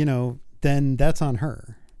 you know, then that's on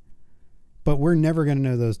her. But we're never going to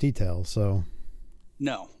know those details. So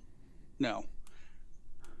No.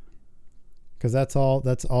 because that's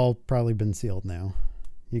all probably been sealed now.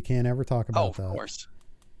 You can't ever talk about that. Of course.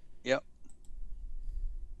 Yep.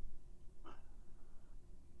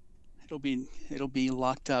 It'll be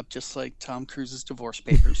locked up just like Tom Cruise's divorce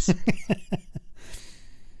papers.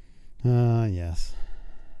 Yes.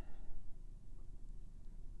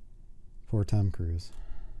 Poor Tom Cruise.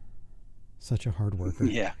 Such a hard worker.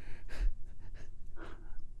 Yeah.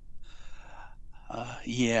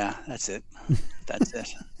 Yeah, that's it. That's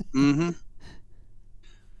it. Mm-hmm.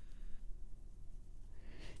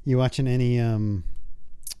 You watching any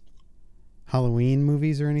Halloween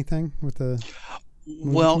movies or anything with the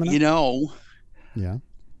Well, coming up? you know, Yeah.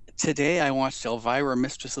 today I watched Elvira,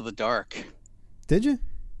 Mistress of the Dark. Did you?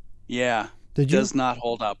 Yeah. Did you Does not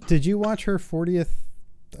hold up. did you watch her 40th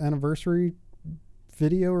anniversary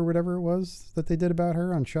video or whatever it was that they did about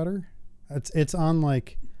her on Shudder? It's on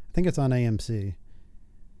like I think it's on AMC.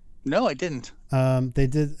 No, I didn't. They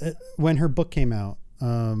did when her book came out.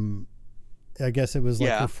 I guess it was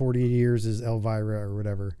like her 40 years as Elvira or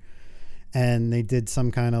whatever. And they did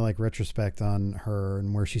some kind of like retrospect on her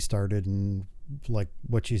and where she started and like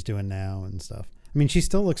what she's doing now and stuff. I mean, she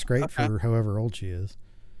still looks great for however old she is.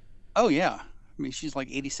 Oh yeah. I mean, she's like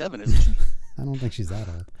 87, isn't she? I don't think she's that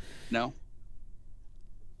old. No.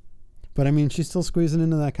 But I mean, she's still squeezing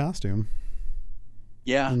into that costume.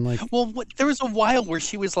 Yeah. And like, well, there was a while where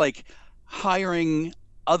she was like hiring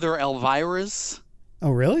other Elviras.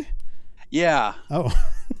 oh really? Yeah. Oh,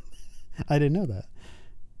 I didn't know that.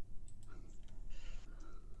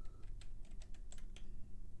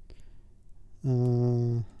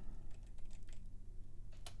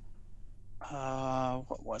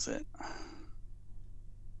 What was it?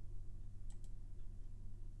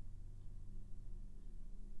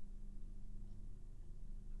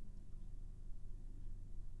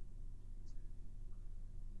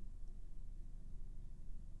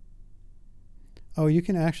 Oh, you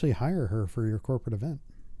can actually hire her for your corporate event.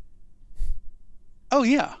 Oh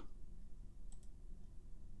yeah.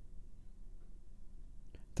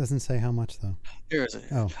 Doesn't say how much though. There's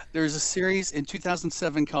a series in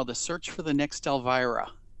 2007 called The Search for the Next Elvira.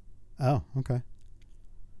 Oh, okay.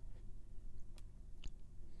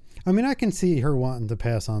 I mean, I can see her wanting to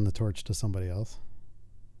pass on the torch to somebody else.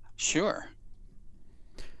 Sure.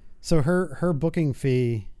 So her booking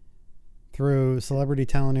fee through Celebrity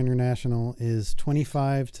Talent International is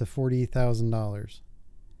 $25,000 to $40,000.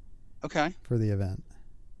 Okay. For the event.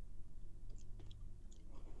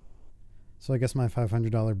 So I guess my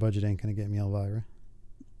 $500 budget ain't gonna get me Elvira.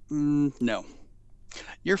 No.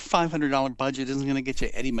 Your $500 budget isn't going to get you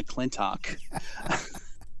Eddie McClintock.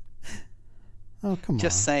 Oh, come on.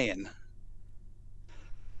 Just saying.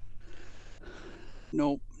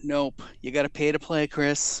 Nope. You got to pay to play,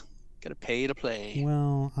 Chris. Got to pay to play.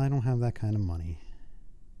 Well, I don't have that kind of money.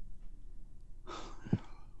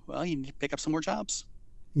 Well, you need to pick up some more jobs.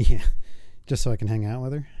 Yeah. Just so I can hang out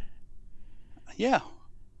with her? Yeah.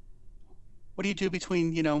 What do you do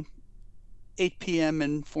between, 8 p.m.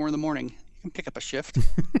 and 4 in the morning? You can pick up a shift.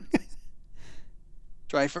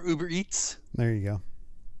 Drive for Uber Eats. There you go.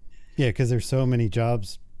 Yeah, because there's so many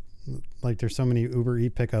jobs. Like there's so many Uber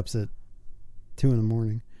Eat pickups at 2 in the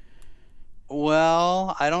morning.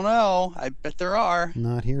 Well, I don't know. I bet there are.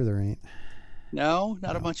 Not here, there ain't. No?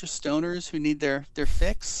 Not a bunch of stoners who need their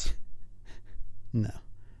fix? No.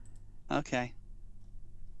 Okay.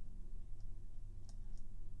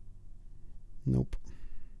 Nope.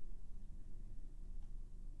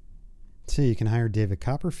 See, you can hire David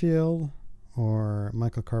Copperfield or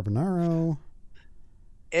Michael Carbonaro.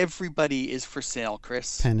 Everybody is for sale,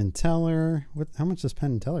 Chris. Penn and Teller. How much does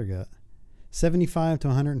Penn and Teller get? 75 to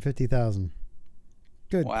 150,000.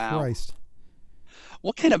 Good Christ.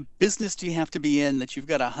 What kind of business do you have to be in that you've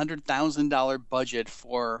got $100,000 budget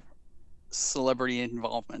for celebrity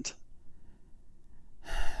involvement?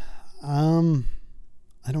 I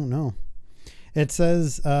don't know. It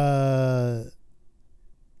says learn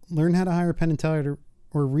how to hire Penn and Teller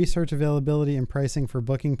or research availability and pricing for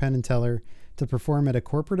booking Penn and Teller to perform at a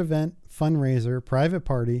corporate event, fundraiser, private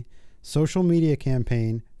party, social media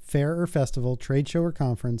campaign, fair or festival, trade show or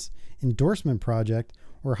conference, endorsement project,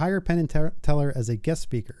 or hire Penn and Teller as a guest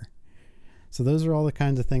speaker. So those are all the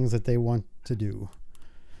kinds of things that they want to do.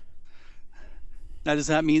 Now, does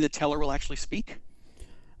that mean that Teller will actually speak?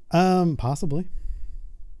 Possibly.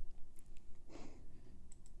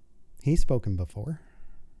 He's spoken before.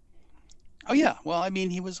 Oh, yeah. Well, I mean,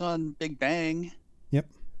 he was on Big Bang. Yep.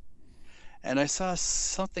 And I saw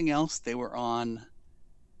something else they were on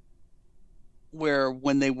where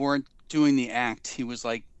when they weren't doing the act, he was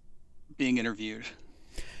like being interviewed.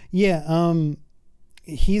 Yeah.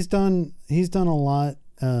 He's done a lot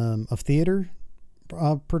of theater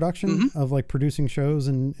production of like producing shows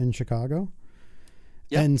in Chicago.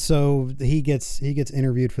 Yep. And so he gets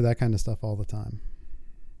interviewed for that kind of stuff all the time.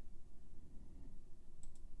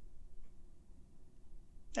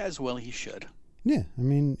 As well he should. Yeah, I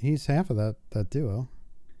mean, he's half of that duo.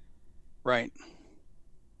 Right.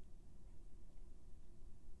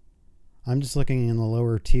 I'm just looking in the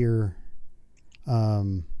lower tier,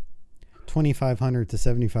 $2,500 to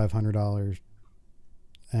 $7,500,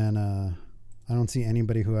 and I don't see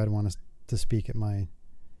anybody who I'd want to speak at my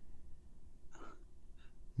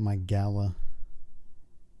gala.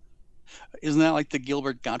 Isn't that like the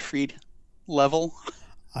Gilbert Gottfried level?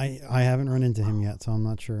 I haven't run into him yet, so I'm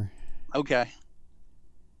not sure. Okay.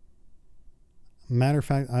 Matter of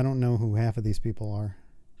fact, I don't know who half of these people are.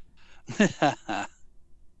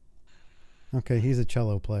 Okay, he's a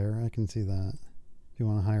cello player. I can see that. If you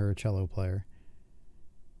want to hire a cello player.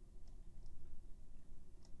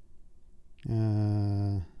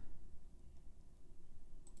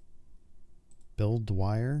 Bill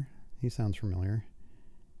Dwyer. He sounds familiar.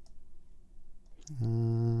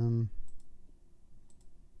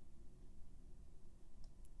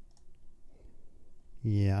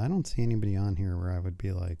 Yeah, I don't see anybody on here where I would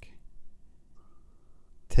be like,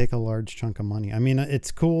 take a large chunk of money. I mean,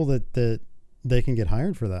 it's cool that they can get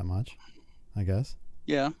hired for that much, I guess.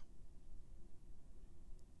 Yeah.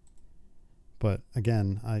 But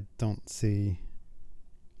again, I don't see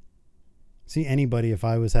anybody, if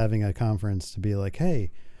I was having a conference, to be like, hey,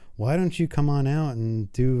 why don't you come on out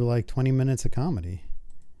and do like 20 minutes of comedy?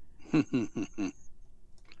 You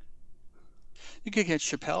could get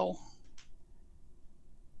Chappelle.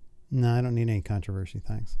 No, I don't need any controversy,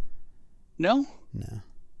 thanks. No? No,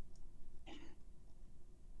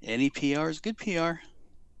 Any PR is good PR.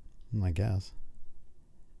 I guess.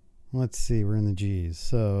 Let's see, we're in the G's.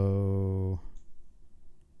 So,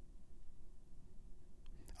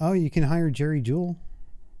 oh, you can hire Jerry Jewell.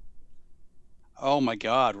 Oh my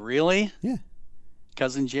God, really? Yeah.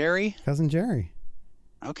 Cousin Jerry? Cousin Jerry.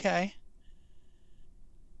 Okay.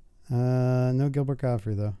 No Gilbert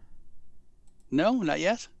Godfrey though. No, not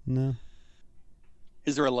yet. No.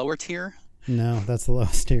 Is there a lower tier? No, that's the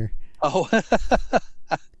lowest tier. Oh.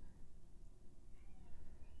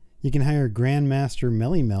 You can hire Grandmaster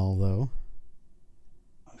Melly Mel though.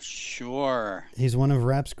 Sure. He's one of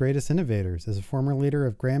rap's greatest innovators, as a former leader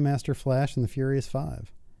of Grandmaster Flash and the Furious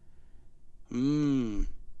Five. I'm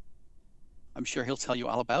sure he'll tell you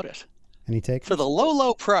all about it. Any takers? For the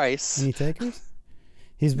low price. Any takers?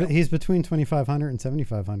 He's between 2,500 and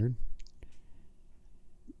 7,500.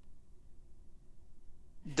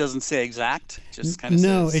 Doesn't say exact. Just kind of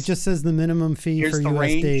no, says. it just says the minimum fee Here's for the U.S.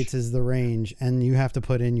 range. dates is the range, and you have to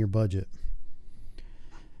put in your budget.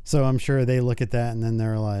 So I'm sure they look at that and then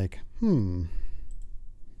they're like,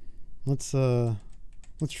 let's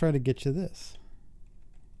try to get you this.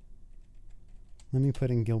 Let me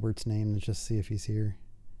put in Gilbert's name to just see if he's here.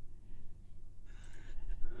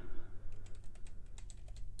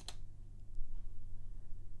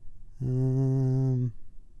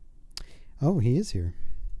 Oh, he is here.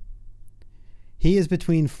 He is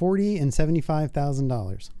between $40,000 and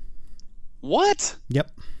 $75,000. What?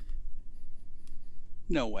 Yep.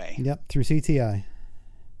 No way. Yep, through CTI.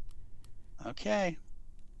 Okay.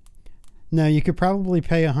 Now you could probably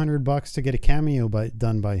pay $100 to get a cameo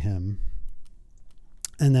done by him,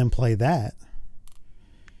 and then play that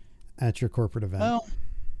at your corporate event. Well,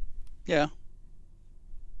 yeah.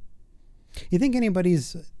 You think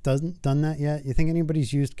anybody's done that yet? You think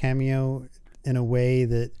anybody's used Cameo in a way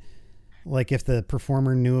that, like, if the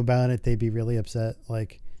performer knew about it, they'd be really upset?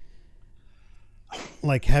 Like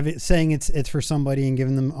saying it's for somebody and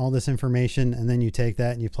giving them all this information, and then you take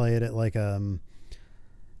that and you play it at like a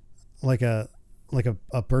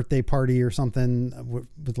birthday party or something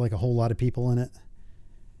with like a whole lot of people in it.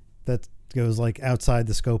 That goes like outside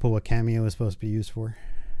the scope of what Cameo is supposed to be used for.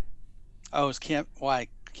 Oh, why?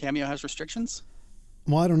 Cameo has restrictions?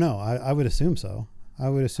 Well, I don't know. I would assume so. I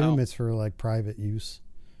would assume Oh. it's for like private use.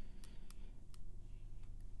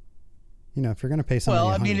 You know, if you're going to pay somebody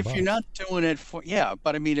Well, I mean, $100, if you're not doing it for,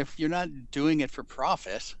 but I mean, if you're not doing it for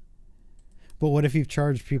profit, but what if you've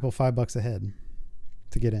charged people $5 a head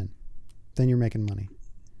to get in? Then you're making money.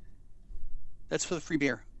 that's for the free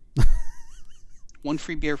beer. One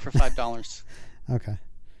free beer for $5. Okay.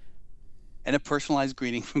 And a personalized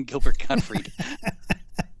greeting from Gilbert Gottfried.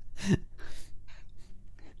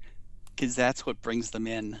 Because that's what brings them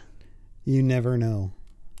in. You never know.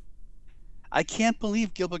 I can't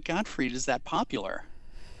believe Gilbert Gottfried is that popular.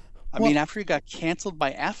 I Well- mean, after he got canceled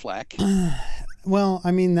by Affleck. Well,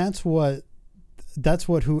 I mean, that's what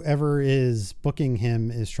whoever is booking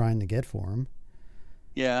him is trying to get for him.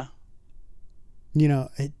 Yeah. You know,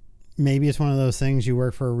 maybe it's one of those things, you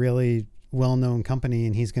work for a really well-known company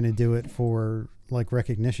and he's going to do it for like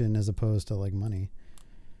recognition as opposed to like money.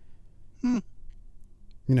 You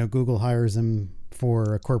know, Google hires him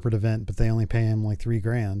for a corporate event, but they only pay him like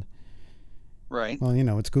 $3,000. Right. Well, you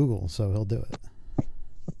know, it's Google, so he'll do it.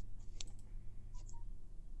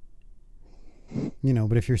 You know,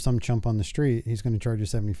 but if you're some chump on the street, he's going to charge you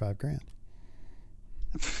 $75,000.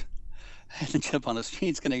 And the chip on the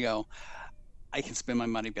street's going to go, I can spend my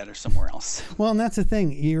money better somewhere else. Well, and that's the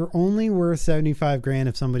thing. You're only worth $75,000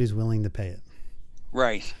 if somebody's willing to pay it.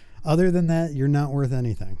 Right. Other than that, you're not worth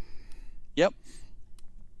anything. Yep.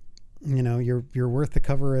 You know, you're worth the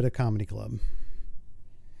cover at a comedy club.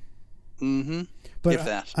 Mm-hmm. But If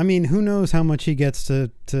that. I mean, who knows how much he gets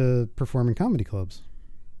to perform in comedy clubs?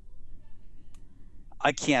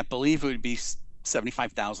 I can't believe it would be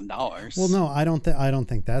 $75,000. Well, no, I don't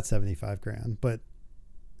think that's 75 grand, but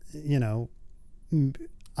you know,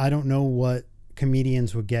 I don't know what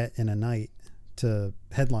comedians would get in a night to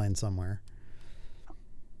headline somewhere.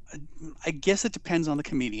 I guess it depends on the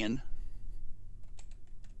comedian.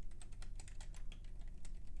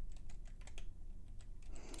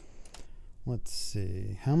 Let's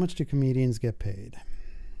see. How much do comedians get paid?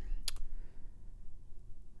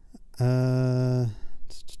 They're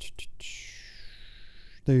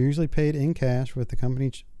usually paid in cash with the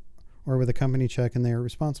company or with a company check, and they are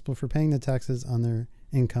responsible for paying the taxes on their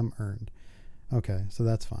income earned. Okay, so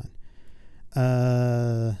that's fine.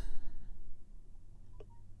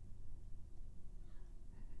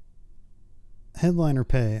 Headliner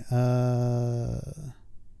pay.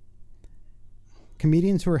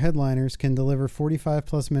 Comedians who are headliners can deliver 45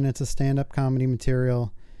 plus minutes of stand-up comedy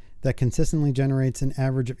material that consistently generates an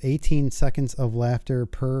average of 18 seconds of laughter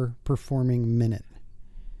per performing minute.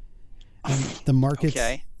 And the markets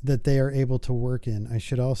that they are able to work in. I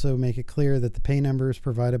should also make it clear that the pay numbers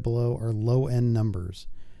provided below are low-end numbers.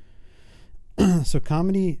 So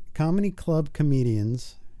comedy club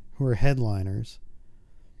comedians who are headliners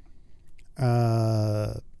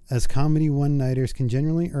as comedy one-nighters can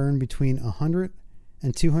generally earn between $100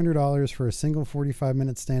 and $200 for a single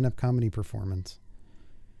 45-minute stand-up comedy performance.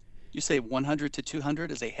 You say 100 to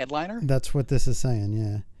 200 as a headliner? That's what this is saying,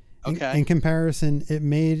 yeah. Okay. In comparison,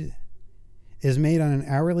 is made on an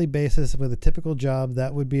hourly basis with a typical job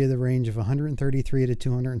that would be in the range of $133 to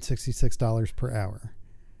 $266 per hour.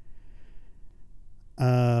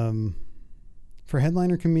 For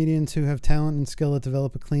headliner comedians who have talent and skill to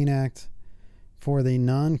develop a clean act for the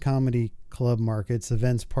non-comedy club markets,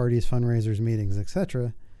 events, parties, fundraisers, meetings,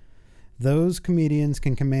 etc., those comedians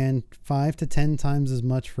can command 5 to 10 times as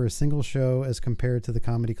much for a single show as compared to the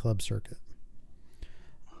comedy club circuit.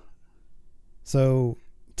 So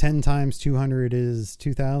 10 times 200 is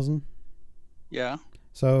 2,000. Yeah.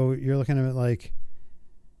 So you're looking at it like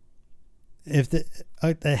if the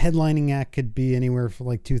headlining act could be anywhere for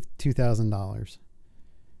like $2,000,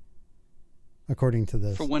 according to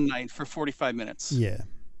this. For one night, for 45 minutes. Yeah.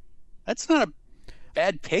 That's not a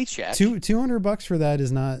bad paycheck. $200 for that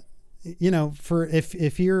is not, you know, for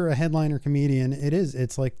if you're a headliner comedian,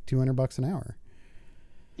 it's like $200 an hour.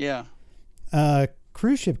 Yeah.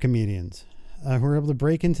 Cruise ship comedians who are able to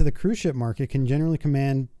break into the cruise ship market can generally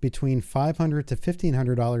command between $500 to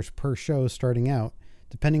 $1,500 per show starting out,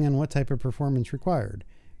 depending on what type of performance required.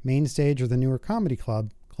 Main stage or the newer comedy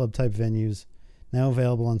club type venues now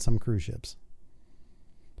available on some cruise ships.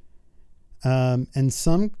 And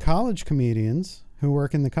some college comedians who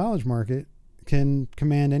work in the college market can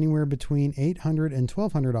command anywhere between $800 and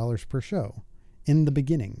 $1,200 per show in the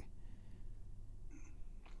beginning.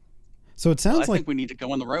 So it sounds I think we need to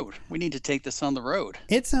go on the road. We need to take this on the road.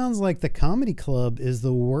 It sounds like the comedy club is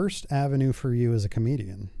the worst avenue for you as a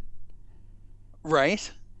comedian.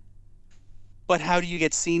 Right. But how do you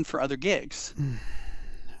get seen for other gigs?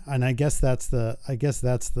 And I guess that's the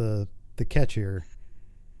catch here.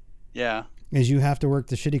 Yeah. Is you have to work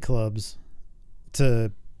the shitty clubs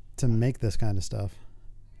to make this kind of stuff.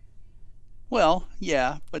 Well,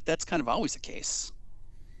 yeah, but that's kind of always the case.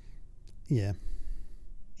 Yeah.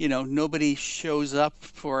 You know, nobody shows up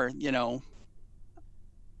for, you know,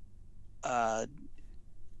 the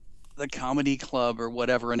comedy club or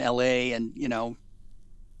whatever in LA and, you know,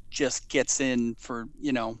 just gets in for,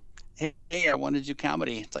 you know, hey, I want to do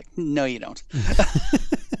comedy. It's like, no, you don't.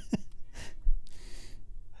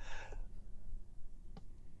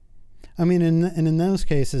 I mean, in those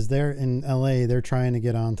cases, they're in LA, they're trying to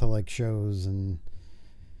get onto like shows and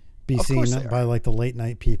be seen by like the late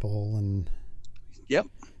night people. And yep.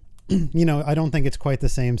 You know, I don't think it's quite the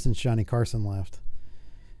same since Johnny Carson left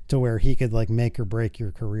to where he could like make or break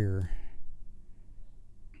your career.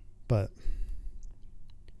 But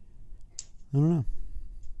I don't know.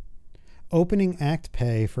 Opening act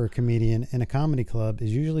pay for a comedian in a comedy club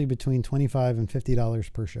is usually between $25 and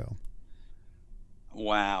 $50 per show.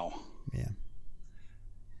 Wow. Yeah.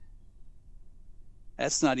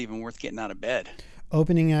 That's not even worth getting out of bed.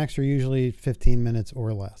 Opening acts are usually 15 minutes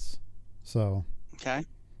or less. So. Okay.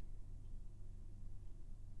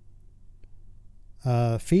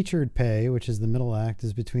 Featured pay, which is the middle act,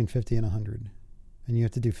 is between 50 and 100. And you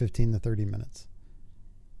have to do 15 to 30 minutes.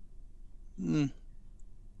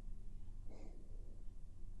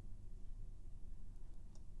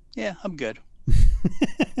 Yeah, I'm good.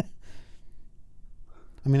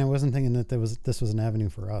 I mean, I wasn't thinking that this was an avenue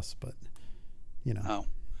for us, but you know. Oh.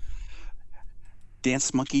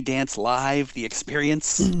 Dance Monkey Dance Live, the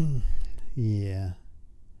experience. Yeah.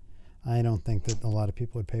 I don't think that a lot of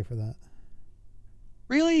people would pay for that.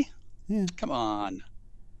 Really? Yeah. Come on.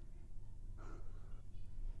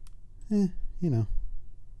 You know,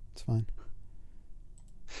 it's fine.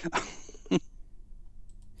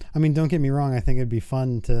 I mean, don't get me wrong. I think it'd be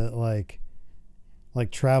fun to like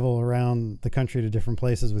travel around the country to different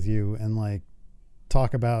places with you and like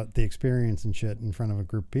talk about the experience and shit in front of a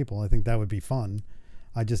group of people. I think that would be fun.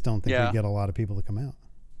 I just don't think we'd get a lot of people to come out.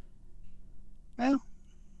 Well,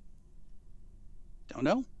 don't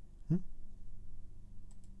know.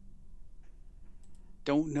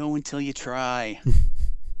 Don't know until you try.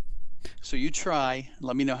 So you try.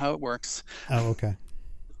 Let me know how it works. Oh, okay.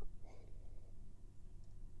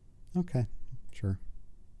 Okay, sure.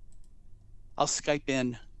 I'll Skype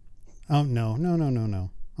in. Oh, no.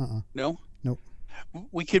 No? Nope.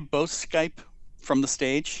 We could both Skype from the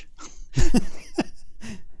stage.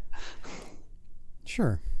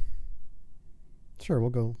 Sure, we'll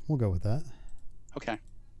go with that. Okay.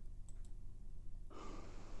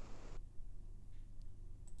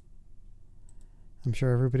 I'm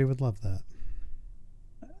sure everybody would love that.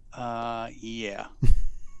 Yeah.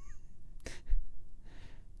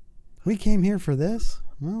 We came here for this?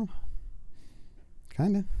 Well,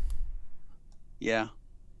 kind of. Yeah.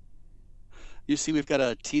 You see, we've got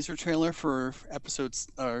a teaser trailer for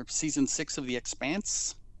season 6 of The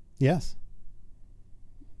Expanse. Yes.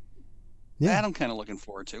 Yeah. That I'm kind of looking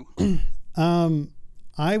forward to. I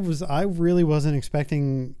really wasn't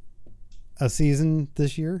expecting a season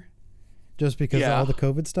this year, just because of all the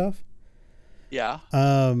COVID stuff. Yeah.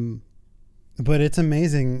 But it's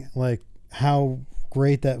amazing, like how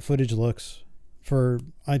great that footage looks.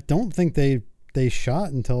 I don't think they shot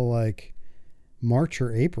until like March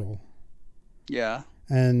or April. Yeah.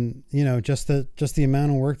 And you know, just the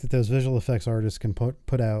amount of work that those visual effects artists can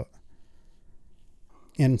put out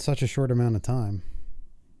in such a short amount of time.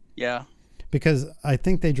 Yeah. Because I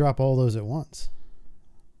think they drop all those at once.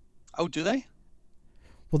 Oh, do they?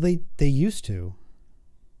 Well, they used to.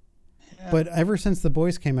 Yeah. But ever since The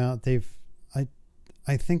Boys came out,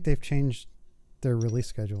 I think they've changed their release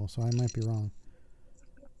schedule, so I might be wrong.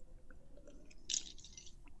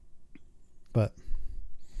 But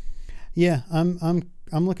yeah, I'm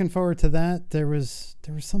looking forward to that. There was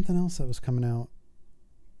something else that was coming out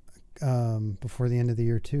before the end of the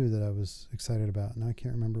year too that I was excited about. Now I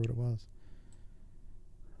can't remember what it was.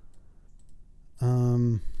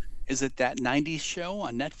 Is it that 90s show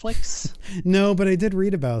on Netflix? No, but I did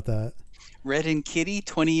read about that. Red and Kitty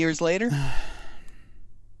 20 years later?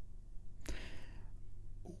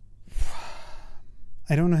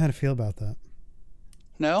 I don't know how to feel about that.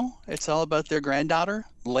 No, it's all about their granddaughter,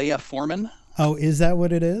 Leia Foreman. Oh, is that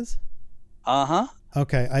what it is? Uh-huh.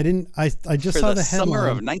 Okay, I just saw the headline. Summer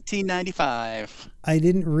of 1995. I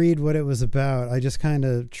didn't read what it was about. I just kind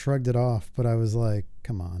of shrugged it off, but I was like,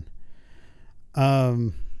 come on.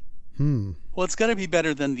 Well, it's going to be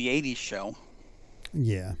better than the 80s show.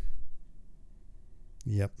 Yeah.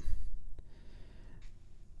 Yep.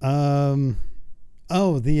 The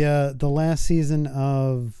last season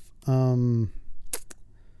of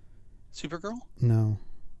Supergirl? No.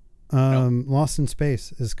 Lost in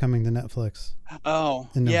Space is coming to Netflix. Oh,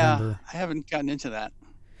 in November. I haven't gotten into that.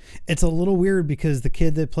 It's a little weird because the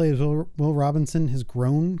kid that plays Will Robinson has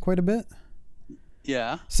grown quite a bit.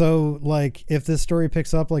 Yeah. So, like, if this story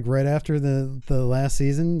picks up like right after the last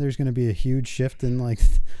season, there's going to be a huge shift in like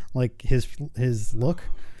his look.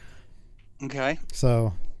 Okay.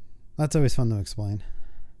 So, that's always fun to explain.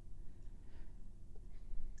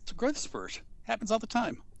 It's a growth spurt. Happens all the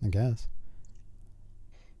time. I guess.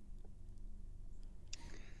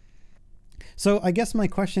 So, I guess my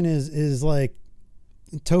question is like,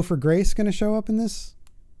 Topher Grace going to show up in this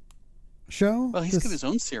show? Well, he's got his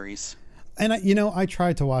own series. And I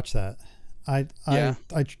tried to watch that. I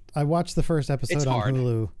watched the first episode on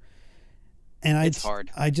Hulu, and it's hard.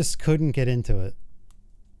 I just couldn't get into it.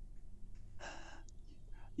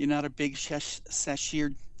 You're not a big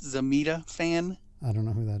Sashir Zamita fan? I don't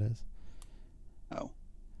know who that is. Oh,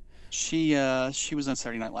 she was on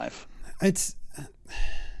Saturday Night Live.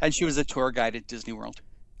 And she was a tour guide at Disney World.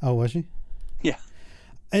 Oh, was she? Yeah.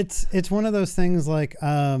 It's one of those things like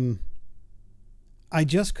I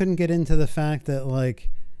just couldn't get into the fact that like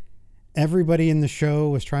everybody in the show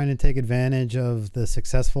was trying to take advantage of the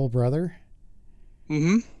successful brother.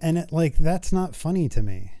 Mm-hmm. And that's not funny to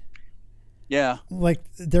me. Yeah. Like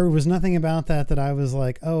there was nothing about that I was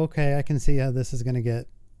like, oh, okay, I can see how this is going to get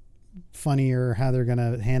funnier, how they're going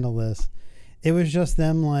to handle this. It was just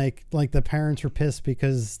them like the parents were pissed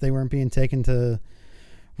because they weren't being taken to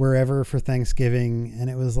wherever for Thanksgiving, and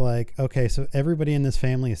it was like, okay, so everybody in this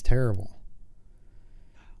family is terrible.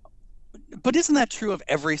 But isn't that true of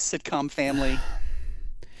every sitcom family?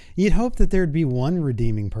 You'd hope that there'd be one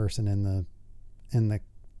redeeming person in the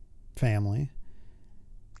family.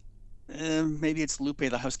 Maybe it's Lupe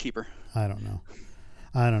the housekeeper. I don't know.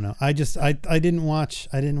 I didn't watch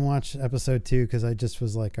episode 2 because I just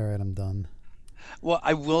was like, all right, I'm done. Well,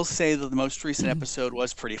 I will say that the most recent episode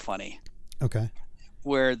was pretty funny, Okay.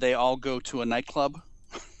 where they all go to a nightclub.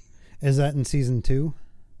 Is that in season 2?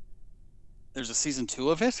 There's a season 2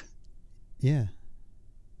 of it? Yeah.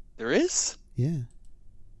 There is? Yeah.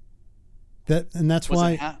 That's Was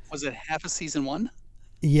why. was it half a season 1?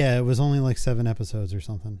 Yeah, it was only like 7 episodes or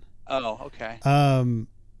something. Oh, okay.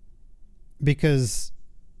 Because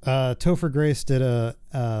Topher Grace did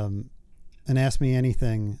an Ask Me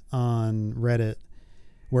Anything on Reddit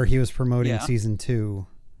where he was promoting season 2.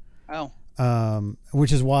 Oh.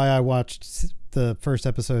 Which is why I watched the first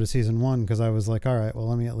episode of season 1, because I was like, all right, well,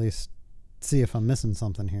 let me at least see if I'm missing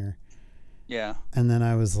something here. Yeah. And then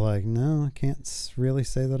I was like, no, I can't really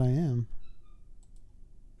say that I am.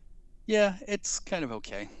 Yeah, it's kind of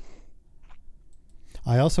okay.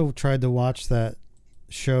 I also tried to watch that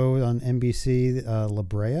show on NBC, La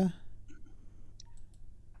Brea.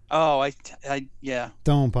 Oh, yeah.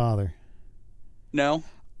 Don't bother. No?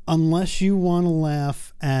 Unless you want to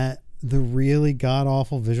laugh at the really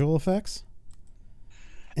god-awful visual effects.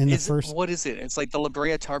 What is it? It's like the La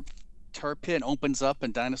Brea tar pit opens up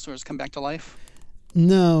and dinosaurs come back to life?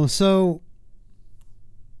 No, so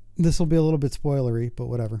this will be a little bit spoilery, but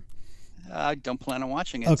whatever. I don't plan on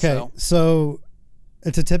watching it. Okay, so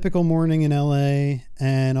it's a typical morning in LA,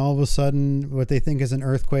 and all of a sudden what they think is an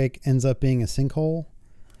earthquake ends up being a sinkhole.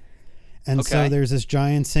 And so there's this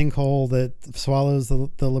giant sinkhole that swallows the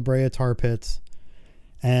La Brea tar pits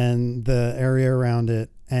and the area around it,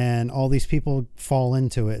 and all these people fall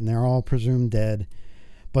into it, and they're all presumed dead,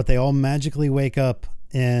 but they all magically wake up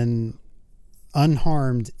and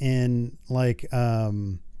unharmed in like a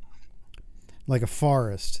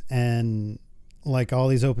forest and like all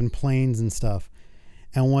these open plains and stuff.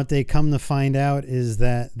 And what they come to find out is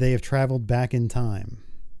that they have traveled back in time.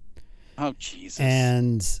 Oh, Jesus.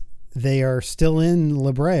 And they are still in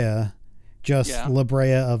La Brea, just La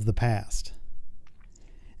Brea of the past.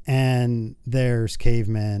 And there's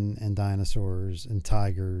cavemen and dinosaurs and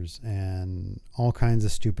tigers and all kinds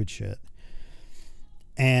of stupid shit.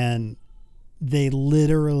 And they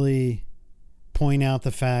literally point out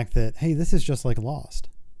the fact that, hey, this is just like Lost,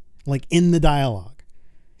 like in the dialogue.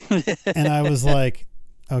 And I was like,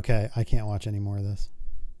 okay, I can't watch any more of this.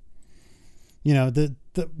 You know,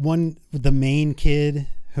 the main kid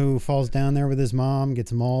who falls down there with his mom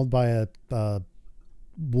gets mauled by a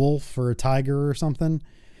wolf or a tiger or something.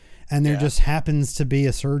 And there just happens to be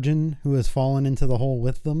a surgeon who has fallen into the hole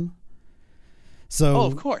with them. So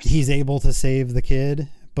of course, he's able to save the kid.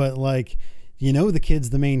 But like, you know, the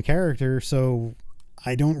kid's the main character. So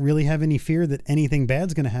I don't really have any fear that anything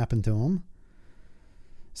bad's going to happen to him.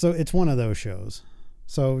 So it's one of those shows.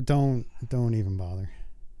 So don't even bother.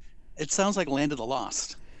 It sounds like Land of the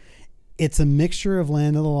Lost. It's a mixture of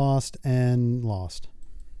Land of the Lost and Lost.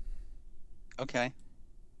 Okay.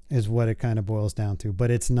 Is what it kind of boils down to,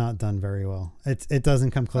 but it's not done very well. It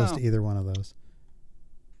doesn't come close to either one of those.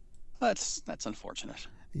 That's unfortunate.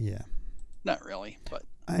 Yeah. Not really, but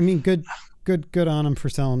I mean, good on them for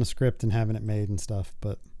selling the script and having it made and stuff,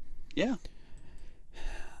 but yeah.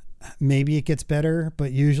 Maybe it gets better,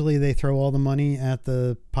 but usually they throw all the money at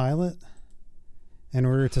the pilot in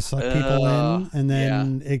order to suck people in, and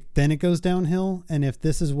then it goes downhill. And if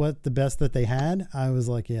this is what the best that they had, I was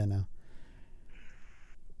like, yeah, no.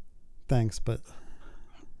 Thanks, but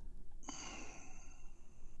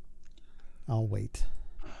I'll wait.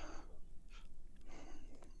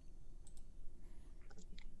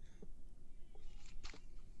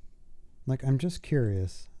 Like, I'm just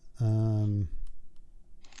curious. So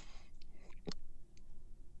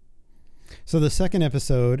the second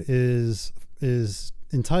episode is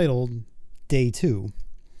entitled Day 2,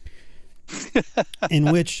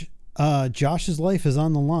 in which Josh's life is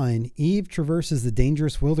on the line. Eve traverses the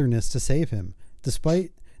dangerous wilderness to save him.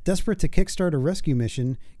 Desperate to kickstart a rescue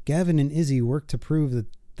mission, Gavin and Izzy work to prove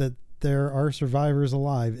that there are survivors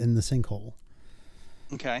alive in the sinkhole.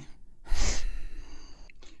 Okay.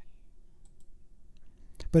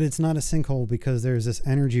 But it's not a sinkhole because there's this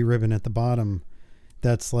energy ribbon at the bottom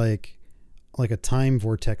that's like a time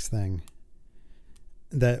vortex thing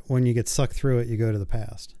that when you get sucked through it, you go to the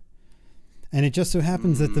past. And it just so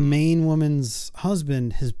happens that the main woman's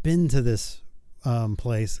husband has been to this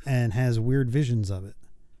place and has weird visions of it.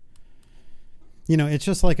 You know, it's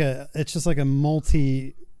just like a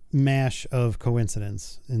multi mash of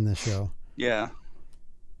coincidence in this show. Yeah.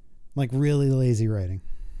 Like really lazy writing.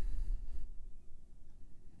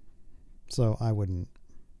 So I wouldn't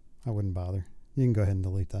bother. You can go ahead and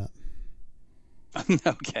delete that.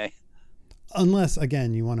 Okay. Unless,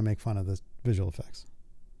 again, you want to make fun of the visual effects.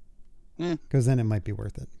 Yeah. Because then it might be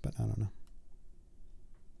worth it, but I don't know.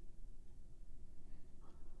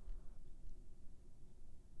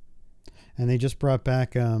 And they just brought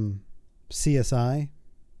back CSI.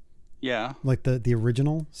 Yeah. Like the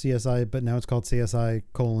original CSI, but now it's called CSI: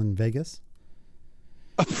 Vegas.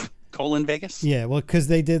 Vegas? Yeah, well, because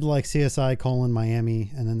they did like CSI: Miami,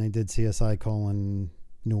 and then they did CSI: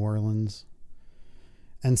 New Orleans.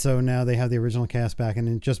 And so now they have the original cast back, and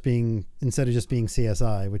instead of just being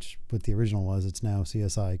CSI, which what the original was, it's now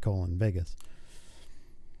CSI: Vegas.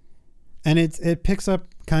 And it picks up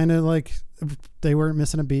kind of like they weren't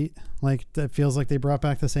missing a beat. Like it feels like they brought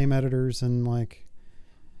back the same editors and like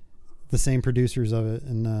the same producers of it,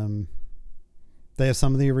 and they have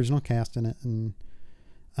some of the original cast in it,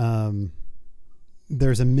 and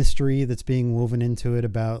there's a mystery that's being woven into it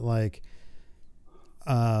about like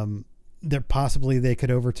that possibly they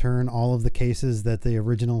could overturn all of the cases that the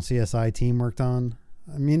original CSI team worked on.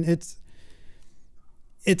 I mean, it's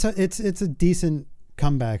a decent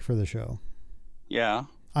comeback for the show. Yeah.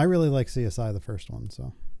 I really like CSI, the first one,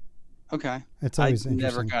 so. Okay. It's always I interesting.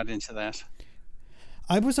 never got into that.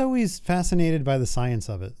 I was always fascinated by the science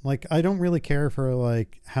of it. Like, I don't really care for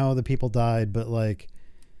like how the people died, but like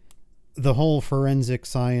the whole forensic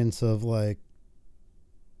science of like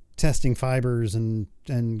testing fibers and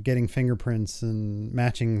getting fingerprints and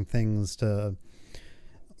matching things to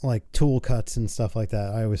like tool cuts and stuff like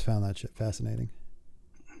that. I always found that shit fascinating.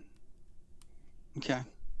 Okay.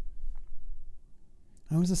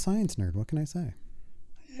 I was a science nerd. What can I say?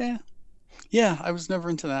 Yeah. Yeah, I was never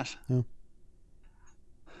into that. Oh.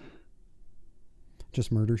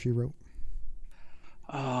 Just Murder, She Wrote.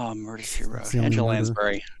 Oh, Murder, She Wrote. It's the only Angela murder.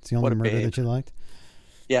 Lansbury. It's the only What a murder babe. that you liked?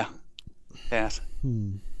 Yeah. That.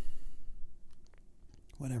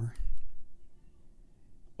 Whatever.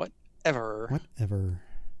 Whatever.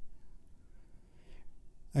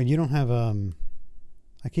 Oh, you don't have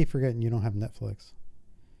I keep forgetting you don't have Netflix.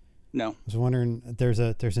 No. I was wondering, there's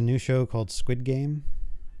a new show called Squid Game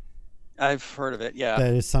I've heard of it, yeah.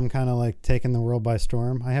 that is some kind of like taking the world by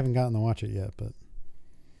storm. I haven't gotten to watch it yet, but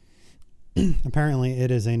apparently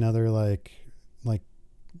it is another like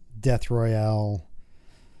death royale.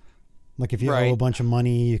 Like if you owe a bunch of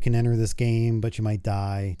money, you can enter this game, but you might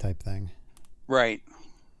die type thing. Right.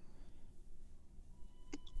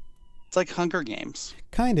 It's like Hunger Games.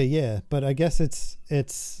 Kinda, yeah. But I guess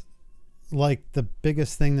it's like the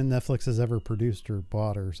biggest thing that Netflix has ever produced or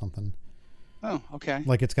bought or something. Oh, okay.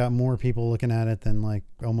 Like it's got more people looking at it than like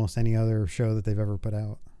almost any other show that they've ever put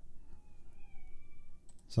out.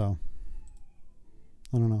 So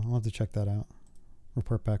I don't know. I'll have to check that out.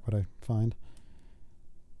 Report back what I find.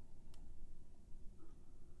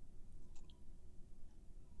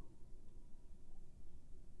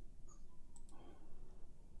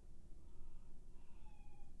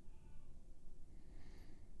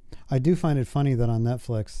 I do find it funny that on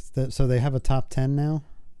Netflix so they have a top 10 now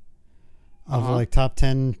of like top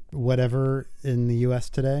 10 whatever in the US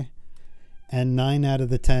today, and 9 out of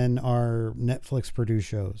the 10 are Netflix produced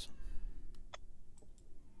shows.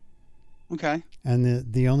 Okay.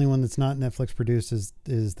 And the only one that's not Netflix produced is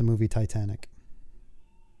the movie Titanic.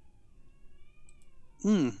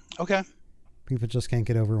 Okay. People just can't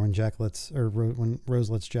get over when when Rose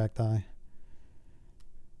lets Jack die.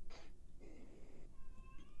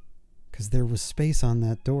 Because there was space on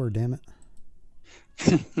that door, damn it.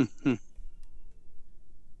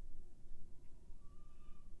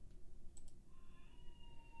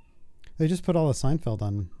 They just put all of Seinfeld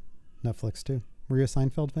on Netflix too. Were you a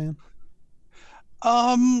Seinfeld fan?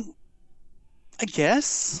 I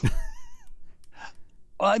guess.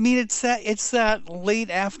 Well, I mean, it's that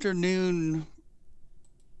late afternoon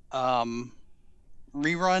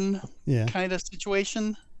rerun kind of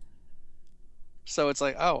situation. So it's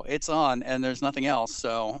like, oh, it's on and there's nothing else.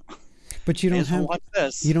 So but you don't have watch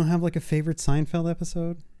this. You don't have like a favorite Seinfeld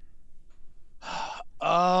episode?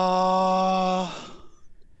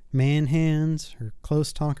 Man Hands or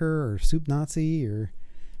Close Talker or Soup Nazi or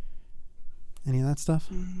any of that stuff?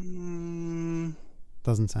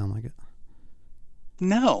 Doesn't sound like it.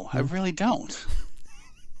 No, I really don't.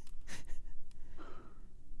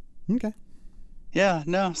 Okay. Yeah,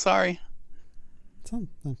 no, sorry.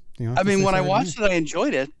 I mean, when I watched it, I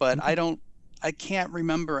enjoyed it, but I can't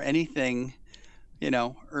remember anything,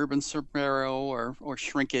 Urban Sombrero or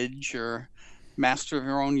Shrinkage or master of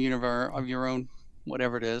your own universe, of your own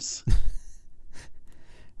whatever it is.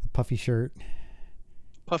 The puffy shirt.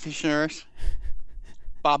 Puffy shirt.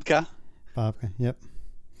 Babka. Babka, yep.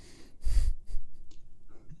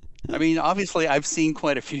 I mean, obviously, I've seen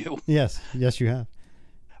quite a few, Yes, you have.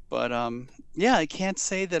 but yeah, I can't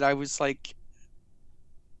say that I was like,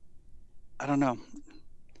 I don't know.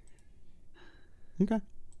 Okay.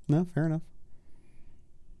 No, fair enough.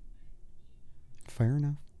 Fair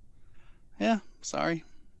enough. Yeah, sorry.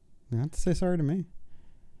 You don't have to say sorry to me.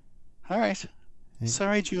 All right. Ain't-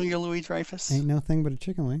 Sorry, Julia Louis-Dreyfus. Ain't no thing but a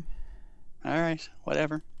chicken wing. All right,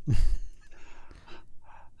 whatever.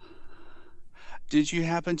 Did you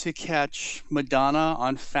happen to catch Madonna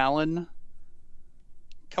on Fallon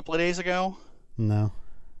a couple of days ago? No.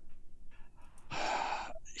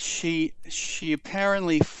 She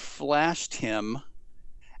apparently flashed him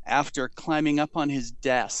after climbing up on his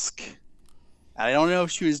desk. I don't know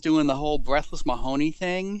if she was doing the whole Breathless Mahoney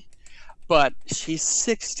thing, but she's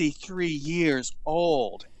 63 years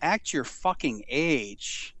old. Act your fucking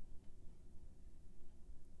age.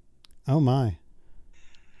 Oh my.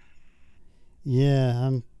 Yeah,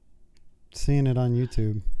 I'm seeing it on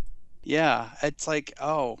YouTube. Yeah, it's like,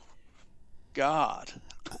 oh, God.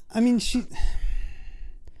 I mean,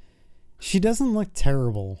 she doesn't look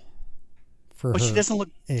terrible for But her she doesn't look.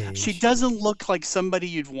 age. She doesn't look like somebody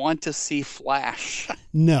you'd want to see flash.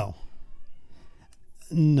 No.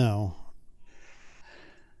 No.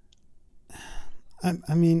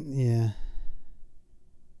 I mean, yeah.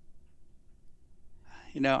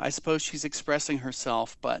 You know, I suppose she's expressing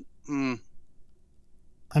herself, but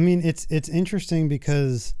I mean, it's interesting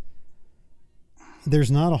because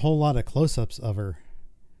there's not a whole lot of close-ups of her.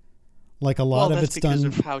 Like a lot well, of that's it's because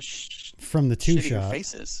done of how from the two shitty her shot.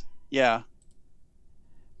 face is. Yeah.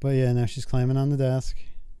 But yeah, now she's climbing on the desk.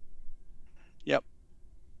 Yep.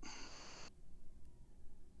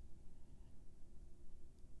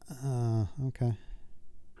 Okay.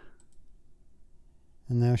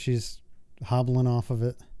 And now she's hobbling off of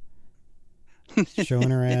it, showing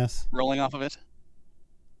her ass. Rolling off of it.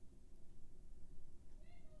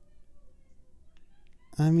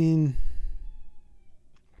 I mean,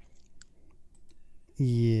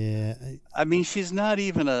 yeah, I mean, she's not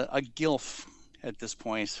even a gilf at this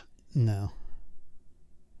point. no.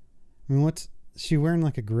 I mean, what's she wearing?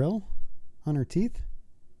 Like a grill on her teeth?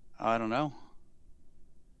 I don't know.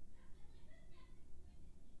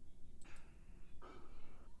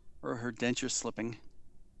 Or her denture slipping.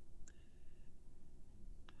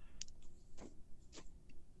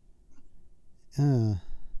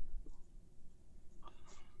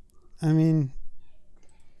 I mean,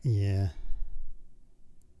 yeah.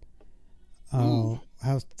 Oh,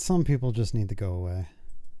 how some people just need to go away.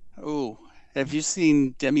 Oh, have you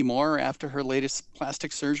seen Demi Moore after her latest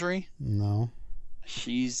plastic surgery? No.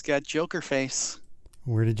 She's got Joker face.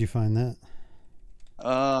 Where did you find that?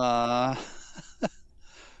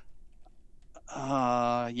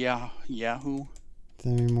 Yeah, Yahoo.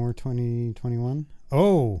 Demi Moore 2021.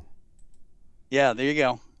 Oh. Yeah, there you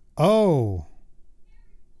go. Oh.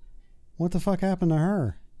 What the fuck happened to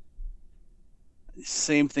her?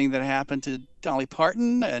 Same thing that happened to Dolly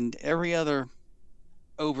Parton and every other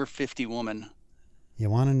over 50 woman. You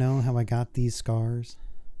want to know how I got these scars?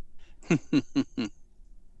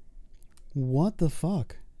 What the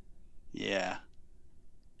fuck? Yeah.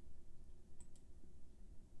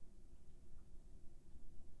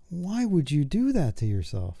 Why would you do that to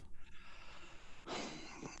yourself?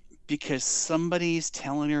 Because somebody's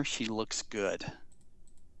telling her she looks good.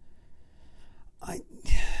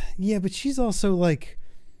 Yeah, but she's also like,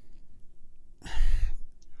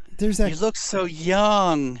 there's that. You look so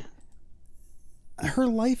young. Her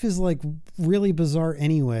life is like really bizarre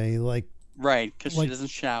anyway. Like, Right, because Like- she doesn't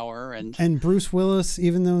shower and and Bruce Willis,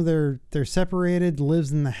 even though they're separated,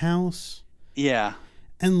 lives in the house, yeah.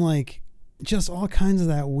 and like just all kinds of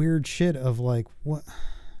that weird shit of like what.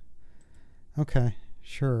 Okay,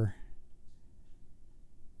 sure.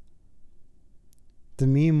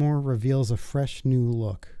 Demi Moore reveals a fresh new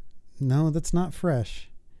look. No, that's not fresh.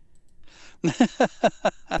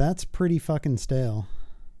 That's pretty fucking stale.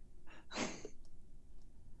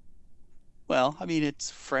 Well, I mean, it's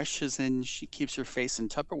fresh as in she keeps her face in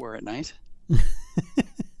Tupperware at night.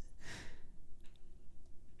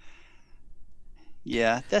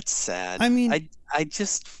 Yeah, that's sad. I mean- I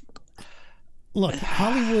just Look,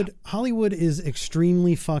 Hollywood is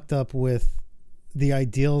extremely fucked up with the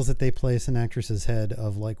ideals that they place in actresses' head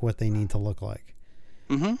of like what they need to look like.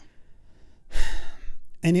 mm-hmm.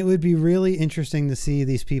 And it would be really interesting to see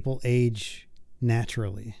these people age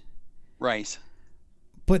naturally. Right.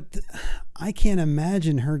 But I can't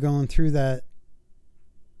imagine her going through that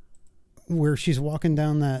where she's walking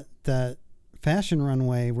down that fashion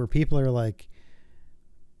runway where people are like,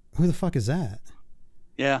 who the fuck is that?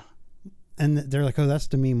 Yeah. And they're like, oh, that's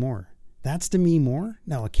Demi Moore. That's Demi Moore?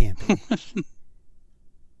 No, it can't be.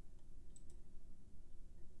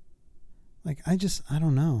 Like, I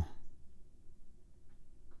don't know.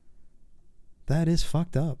 That is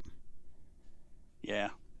fucked up. Yeah.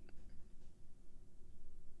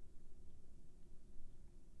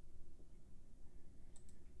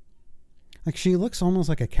 Like, she looks almost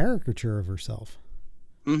like a caricature of herself.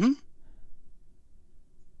 Mm-hmm.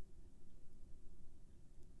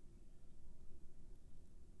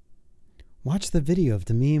 Watch the video of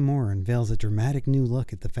Demi Moore unveils a dramatic new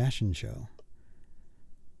look at the fashion show.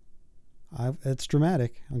 It's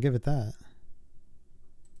dramatic. I'll give it that.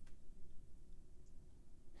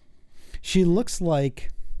 She looks like,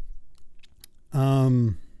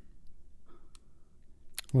 what's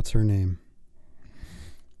her name?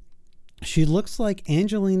 She looks like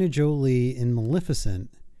Angelina Jolie in Maleficent,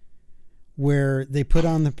 where they put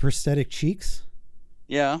on the prosthetic cheeks.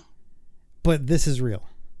 Yeah. But this is real.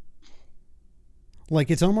 Like,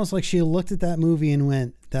 it's almost like she looked at that movie and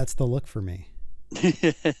went, that's the look for me.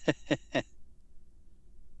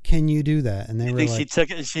 Can you do that? And they were like,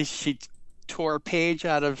 she tore a page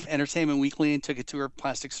out of Entertainment Weekly and took it to her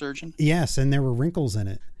plastic surgeon. Yes, and there were wrinkles in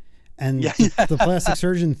it. And the plastic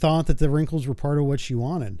surgeon thought that the wrinkles were part of what she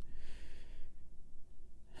wanted.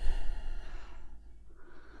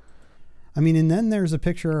 I mean, and then there's a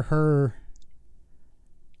picture of her,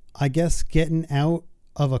 I guess, getting out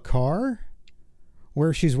of a car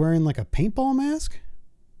where she's wearing like a paintball mask.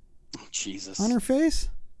 Oh, Jesus. On her face.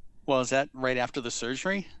 Well, is that right after the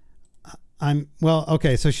surgery?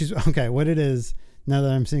 Okay. So what it is, now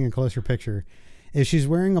that I'm seeing a closer picture, is she's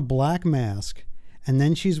wearing a black mask and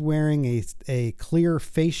then she's wearing a clear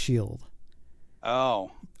face shield.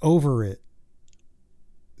 Oh. Over it.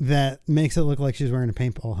 That makes it look like she's wearing a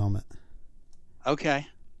paintball helmet. Okay.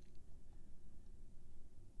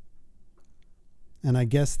 And I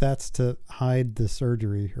guess that's to hide the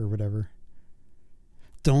surgery or whatever.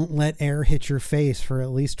 Don't let air hit your face for at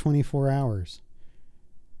least 24 hours.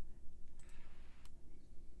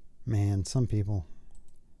 Man, some people.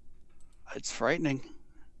 It's frightening.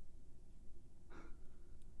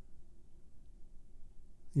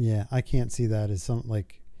 Yeah, I can't see that as something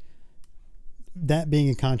like that being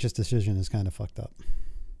a conscious decision is kind of fucked up.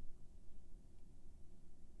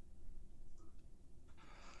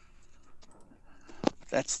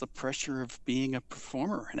 That's the pressure of being a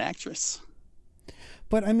performer, an actress.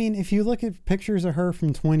 But I mean, if you look at pictures of her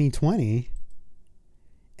from 2020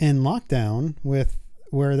 in lockdown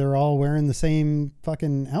where they're all wearing the same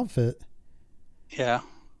fucking outfit. Yeah.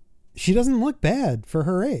 She doesn't look bad for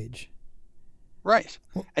her age. Right.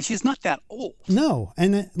 And she's not that old. No.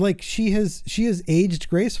 And like she has aged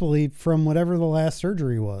gracefully from whatever the last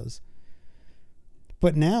surgery was.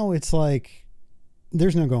 But now it's like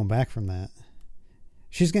there's no going back from that.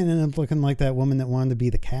 She's going to end up looking like that woman that wanted to be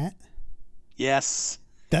the cat. Yes.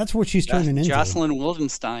 That's what she's turning into. Jocelyn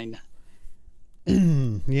Wildenstein.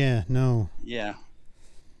 Yeah, no. Yeah.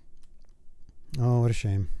 Oh, what a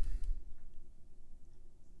shame.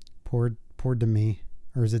 Poor Demi.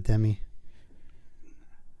 Or is it Demi?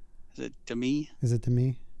 Is it Demi? Is it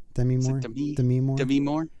Demi? Demi Moore? Demi Moore? Demi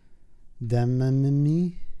Moore?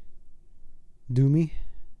 Demi? Doomy?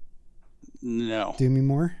 No. Doomy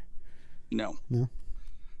Moore? No. No?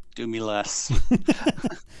 Do me less.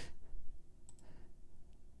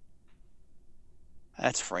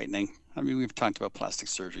 That's frightening. I mean, we've talked about plastic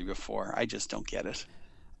surgery before. I just don't get it.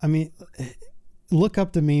 I mean, look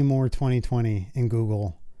up Demi Moore 2020 in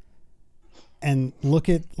Google and look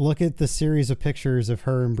at the series of pictures of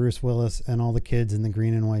her and Bruce Willis and all the kids in the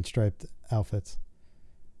green and white striped outfits.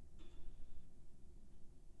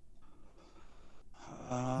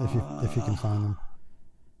 If you can find them.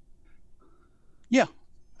 Yeah.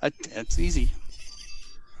 That's easy.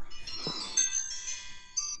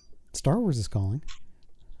 Star Wars is calling.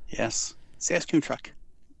 Yes. It's the ice cream truck.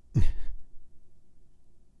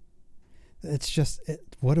 It's just,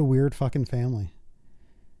 what a weird fucking family.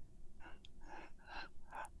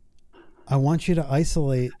 I want you to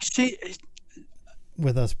isolate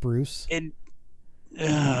with us, Bruce.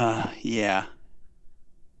 Yeah.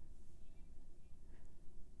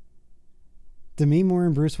 Demi Moore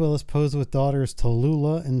and Bruce Willis pose with daughters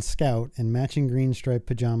Tallulah and Scout in matching green striped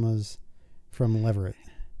pajamas from Leverett.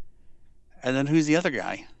 And then who's the other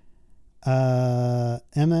guy?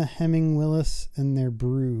 Emma Hemming Willis and their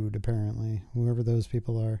brood, apparently. Whoever those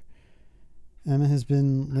people are. Emma has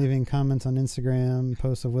been leaving comments on Instagram,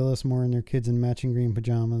 posts of Willis, Moore, and their kids in matching green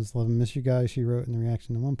pajamas. Love and miss you guys, she wrote in the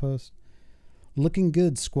reaction to one post. Looking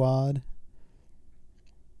good, squad.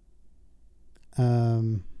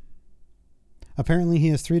 Apparently he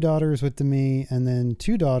has 3 daughters with Demi and then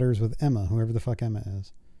 2 daughters with Emma, whoever the fuck Emma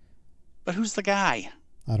is. But who's the guy?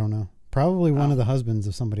 I don't know. Probably one of the husbands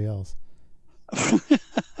of somebody else.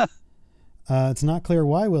 It's not clear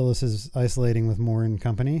why Willis is isolating with Moore and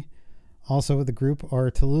company. Also with the group are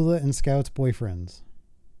Tallulah and Scout's boyfriends.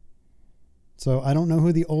 So I don't know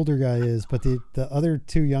who the older guy is, but the other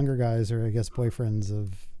 2 younger guys are, I guess, boyfriends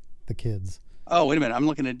of the kids. Oh, wait a minute. I'm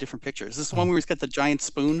looking at different pictures. Is this the one where he's got the giant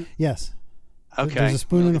spoon? Yes. Okay. There's a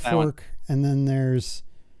spoon and a Look at that one. fork, and then there's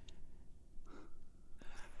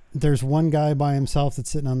one guy by himself that's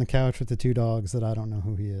sitting on the couch with the 2 dogs that I don't know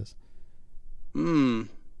who he is.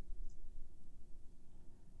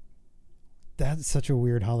 That's such a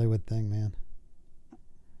weird Hollywood thing, man.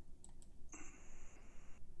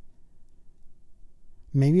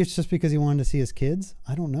 Maybe it's just because he wanted to see his kids.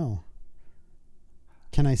 I don't know.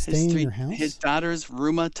 Can I stay in your house? His daughters,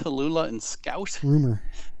 Ruma, Tallulah, and Scout. Rumor,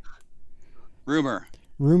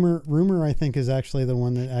 I think, is actually the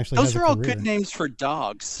one that actually Those has are a all career. good names for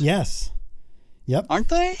dogs. Yes. Yep. Aren't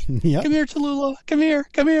they? Yep. Come here, Tallulah. Come here.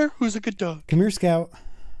 Come here. Who's a good dog? Come here, Scout.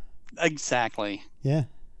 Exactly. Yeah.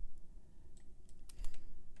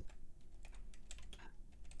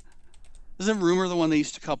 Isn't Rumor the one they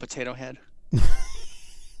used to call Potato Head?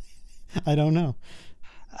 I don't know.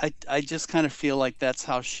 I just kind of feel like that's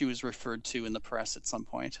how she was referred to in the press at some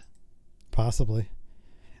point. Possibly.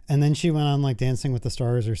 And then she went on like Dancing with the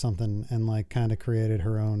Stars or something and like kind of created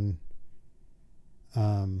her own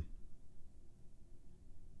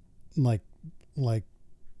like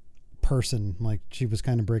person. Like she was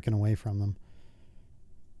kind of breaking away from them.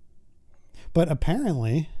 But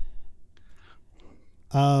apparently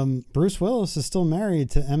Bruce Willis is still married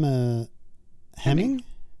to Emma Hemming.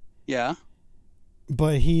 Yeah.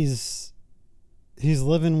 But he's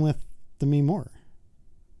living with Demi Moore.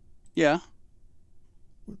 Yeah.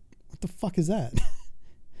 What the fuck is that?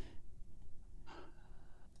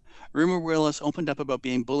 Rumor Willis opened up about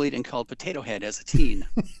being bullied and called Potato Head as a teen.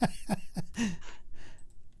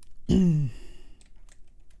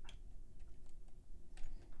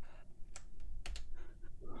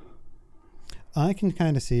 I can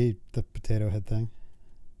kind of see the Potato Head thing.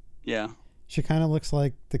 Yeah. She kind of looks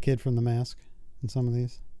like the kid from The Mask in some of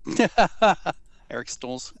these. Eric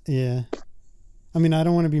Stoltz. Yeah. I mean, I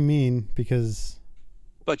don't want to be mean because...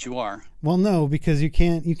 But you are. Well, no, because you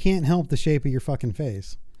can't help the shape of your fucking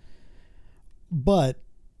face. But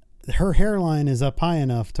her hairline is up high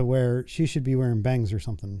enough to where she should be wearing bangs or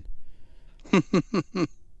something.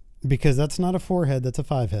 Because that's not a 4-head, that's a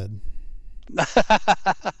 5-head.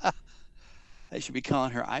 They should be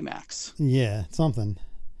calling her IMAX. Yeah, something.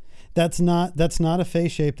 That's not a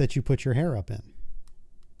face shape that you put your hair up in.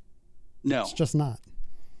 No. It's just not.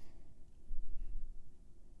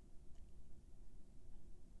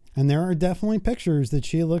 And there are definitely pictures that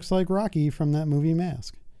she looks like Rocky from that movie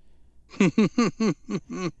Mask.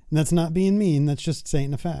 And that's not being mean, that's just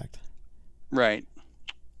stating a fact. Right.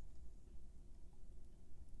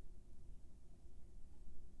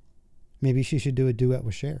 Maybe she should do a duet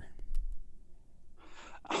with Cher.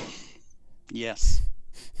 Yes.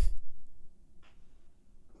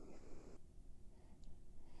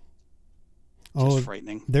 Just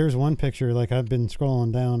frightening. There's one picture, like I've been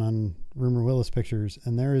scrolling down on Rumor Willis pictures,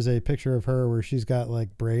 and there is a picture of her where she's got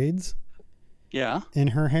like braids Yeah. in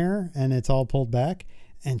her hair and it's all pulled back,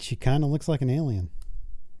 and she kind of looks like an alien.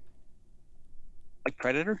 Like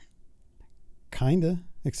Predator? Kinda,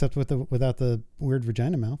 except without the weird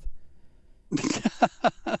vagina mouth.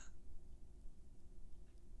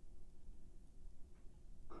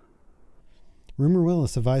 Rumor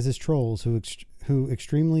Willis advises trolls who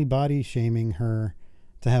extremely body shaming her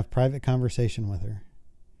to have private conversation with her.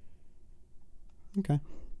 Okay.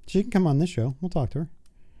 She can come on this show. We'll talk to her.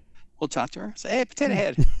 We'll talk to her. Say, hey, Potato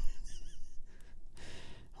Head.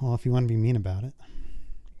 Well, if you want to be mean about it.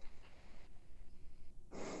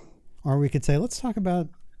 Or we could say, let's talk about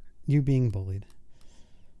you being bullied.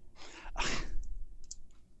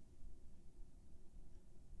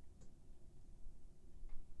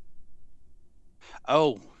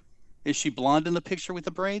 Oh, is she blonde in the picture with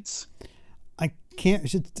the braids? I can't.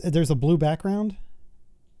 There's a blue background.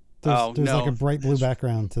 There's no. like a bright blue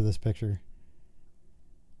background to this picture.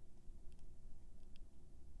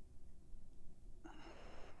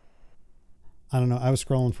 I don't know. I was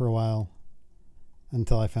scrolling for a while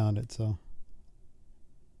until I found it. So,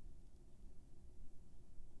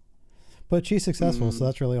 but she's successful, so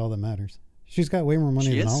that's really all that matters. She's got way more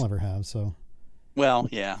money than I'll ever have. So, well,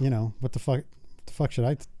 yeah. You know what the fuck? What the fuck should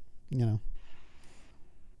I? You know.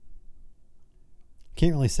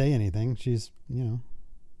 can't really say anything. She's,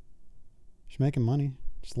 she's making money.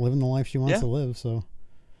 She's living the life she wants to live. So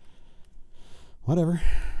whatever.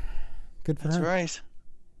 Good for her. That's right.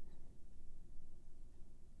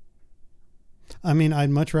 I mean, I'd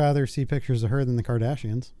much rather see pictures of her than the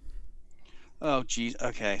Kardashians. Oh, geez.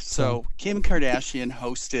 Okay. So Kim Kardashian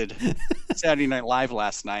hosted Saturday Night Live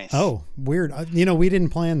last night. Oh, weird. We didn't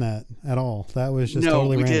plan that at all. That was just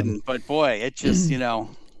totally random. No, we didn't. But boy, it just,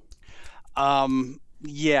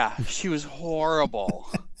 yeah, she was horrible.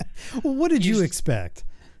 Well, what did you expect?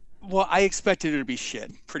 Well, I expected her to be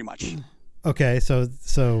shit, pretty much. Okay,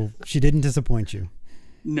 so she didn't disappoint you.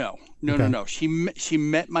 No. Okay. She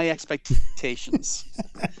met my expectations.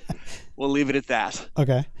 We'll leave it at that.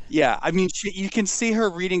 Okay. Yeah, I mean, you can see her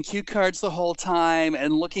reading cue cards the whole time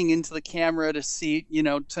and looking into the camera to see,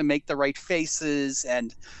 to make the right faces.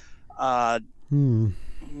 And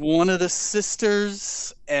one of the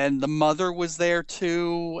sisters and the mother was there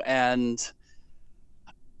too, and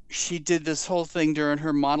she did this whole thing during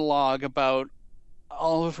her monologue about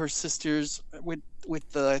all of her sisters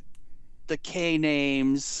with the K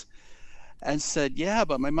names, and said, "Yeah,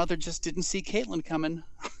 but my mother just didn't see Caitlyn coming."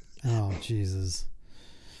 Oh, Jesus.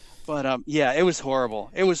 But yeah, it was horrible.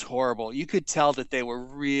 It was horrible. You could tell that they were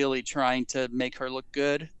really trying to make her look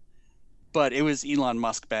good, but it was Elon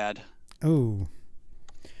Musk bad. Oh.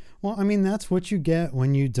 Well, I mean, that's what you get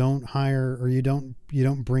when you don't hire or you don't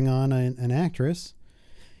bring on an actress.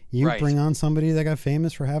 You bring on somebody that got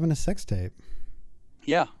famous for having a sex tape.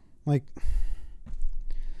 Yeah. Like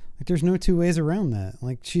there's no two ways around that.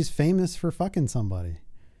 Like, she's famous for fucking somebody.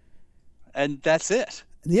 And that's it.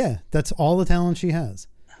 Yeah, that's all the talent she has.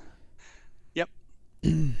 Yep.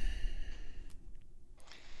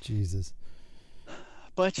 Jesus.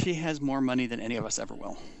 But she has more money than any of us ever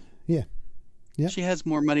will. Yeah. Yeah. She has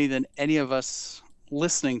more money than any of us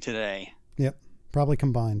listening today. Yep. Probably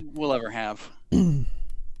combined. Will ever have.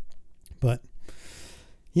 But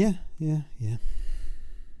yeah.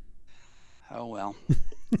 Oh well.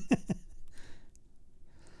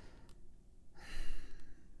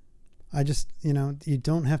 I just, you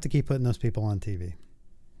don't have to keep putting those people on TV.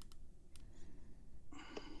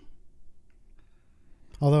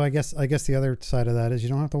 Although I guess the other side of that is you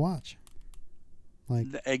don't have to watch. Like,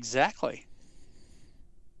 exactly.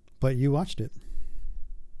 But you watched it.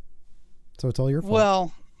 So it's all your fault.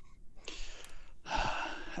 Well,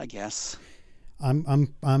 I guess.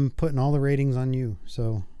 I'm putting all the ratings on you.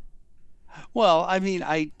 So. Well, I mean,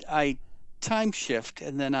 I time shift,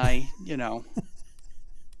 and then I,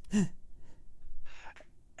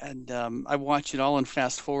 and I watch it all in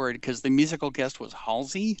fast forward because the musical guest was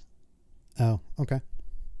Halsey. Oh, okay.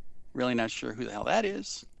 Really not sure who the hell that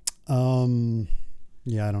is.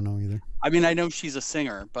 Yeah, I don't know either. I mean, I know she's a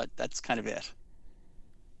singer, but that's kind of it.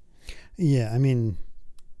 Yeah, I mean,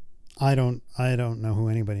 I don't know who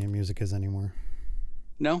anybody in music is anymore.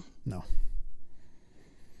 No?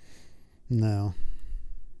 No,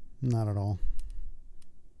 not at all.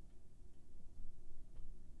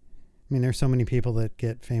 I mean, there's so many people that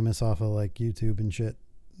get famous off of like YouTube and shit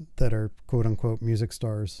that are quote unquote music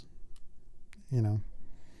stars. Who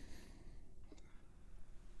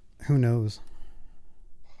knows?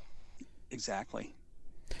 Exactly.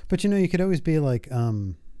 But you could always be like,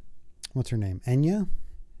 what's her name? Enya?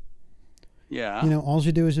 Yeah. All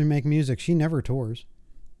she do is make music. She never tours.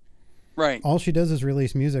 Right. All she does is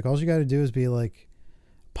release music. All you got to do is be like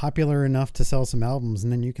popular enough to sell some albums,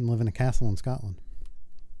 and then you can live in a castle in Scotland.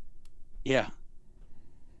 Yeah.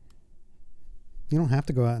 You don't have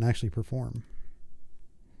to go out and actually perform.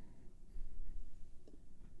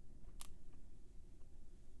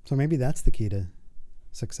 So maybe that's the key to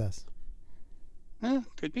success.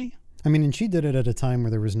 Could be. I mean, and she did it at a time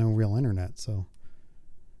where there was no real internet, so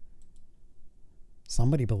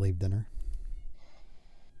somebody believed in her.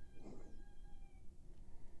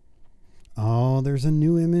 Oh, there's a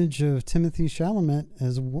new image of Timothy Chalamet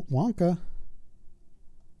as Wonka.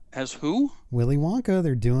 As who? Willy Wonka.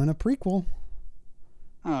 They're doing a prequel.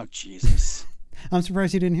 Oh, Jesus. I'm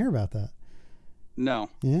surprised you didn't hear about that. No.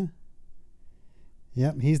 Yeah.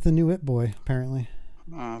 Yep, he's the new It Boy, apparently.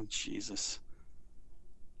 Oh, Jesus.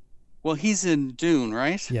 Well, he's in Dune,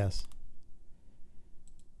 right? Yes.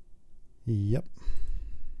 Yep.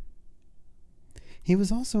 He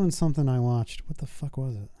was also in something I watched. What the fuck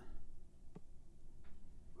was it?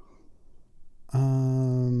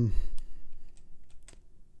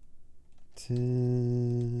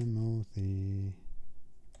 Timothy.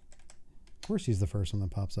 Of course he's the first one that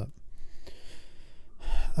pops up.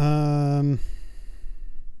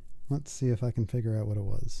 Let's see if I can figure out what it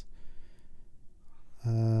was.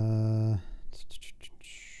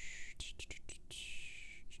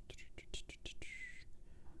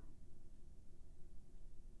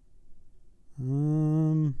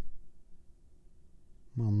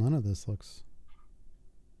 this looks.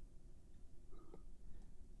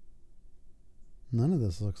 None of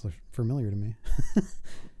this looks familiar to me.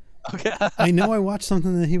 Okay. I know I watched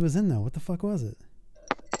something that he was in, though. What the fuck was it?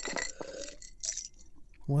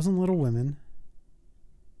 Wasn't Little Women.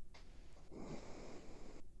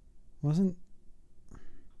 Wasn't...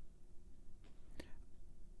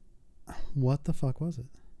 What the fuck was it?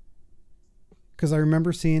 Because I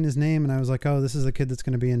remember seeing his name and I was like, oh, this is the kid that's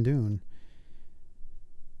going to be in Dune.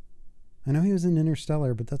 I know he was in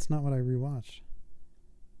Interstellar, but that's not what I rewatched.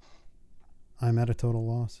 I'm at a total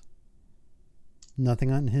loss.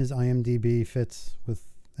 Nothing on his IMDb fits with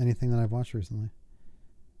anything that I've watched recently.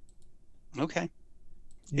 Okay.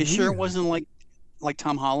 You sure it wasn't like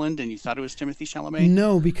Tom Holland and you thought it was Timothy Chalamet?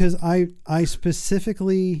 No, because I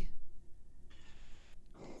specifically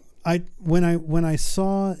when I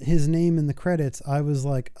saw his name in the credits, I was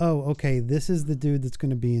like, oh, okay, this is the dude that's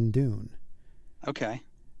going to be in Dune. Okay.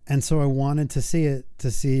 And so I wanted to see it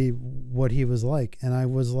to see what he was like, and I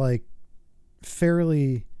was like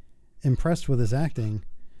fairly impressed with his acting,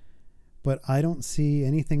 but I don't see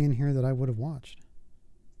anything in here that I would have watched.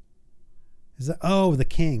 Is that The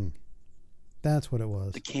King? That's what it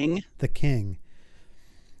was. The King? The King.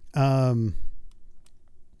 I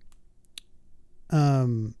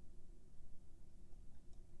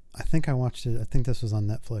think I watched it. I think this was on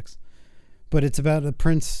Netflix, but it's about a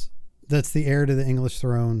prince that's the heir to the English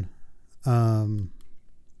throne.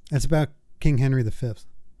 It's about King Henry V.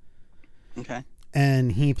 Okay.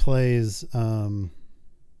 And he plays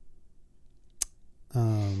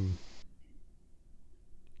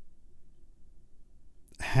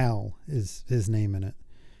Hal is his name in it,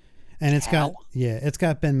 and it's Hal? it's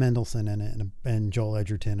got Ben Mendelsohn in it and Joel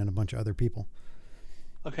Edgerton and a bunch of other people.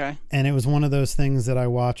 Okay. And it was one of those things that I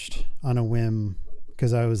watched on a whim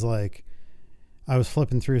because I was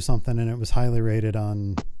flipping through something and it was highly rated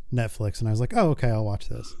on Netflix, and I was like, oh, okay, I'll watch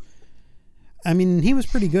this. I mean, he was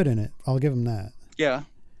pretty good in it. I'll give him that. Yeah.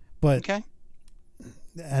 But okay.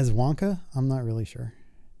 As Wonka, I'm not really sure.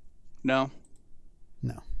 No.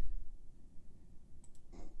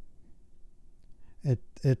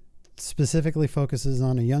 It specifically focuses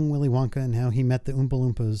on a young Willy Wonka and how he met the Oompa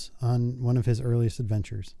Loompas on one of his earliest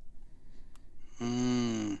adventures.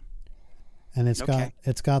 Mm. And it's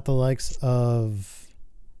got the likes of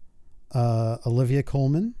Olivia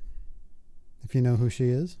Colman, if you know who she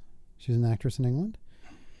is. She's an actress in England.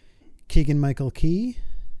 Keegan-Michael Key,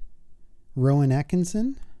 Rowan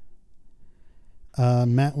Atkinson,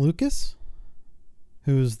 Matt Lucas,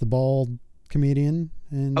 who's the bald comedian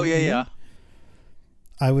in England. Yeah.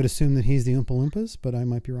 I would assume that he's the Oompa Loompas, but I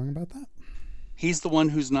might be wrong about that. He's the one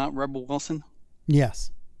who's not Rebel Wilson?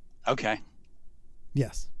 Yes. Okay.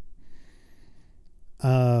 Yes.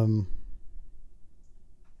 So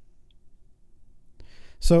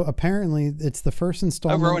apparently it's the first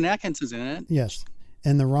installment. Rowan Atkinson's in it? Yes.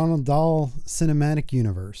 In the Ronald Dahl cinematic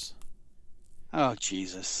universe. Oh,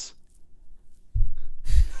 Jesus.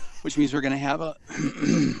 Which means we're going to have a...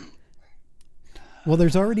 Well,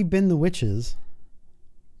 there's already been The Witches.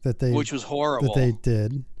 Which was horrible. That they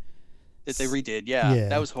did. That they redid, yeah.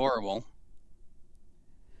 That was horrible.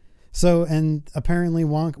 So, and apparently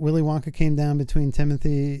Willy Wonka came down between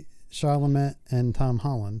Timothy Chalamet and Tom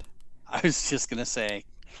Holland. I was just going to say,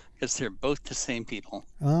 because they're both the same people.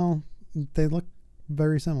 Well, they look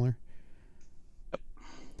very similar. Yep.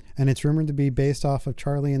 And it's rumored to be based off of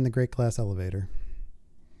Charlie and the Great Glass Elevator.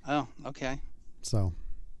 Oh, okay. So,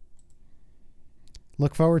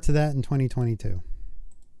 look forward to that in 2022.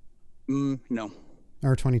 No.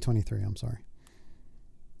 Or 2023, I'm sorry.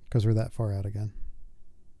 Because we're that far out again.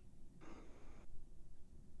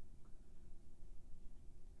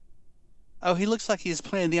 Oh, he looks like he's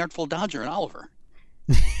playing the Artful Dodger in Oliver.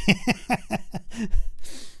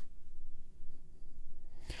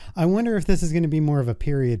 I wonder if this is going to be more of a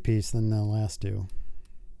period piece than the last two.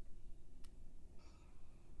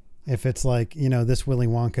 If it's like, this Willy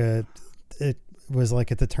Wonka, it was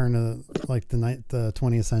like at the turn of like the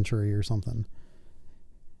 20th century or something.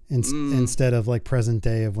 Instead of like present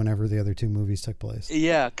day of whenever the other two movies took place.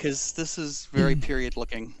 Yeah, because this is very period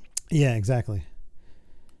looking. Yeah, exactly.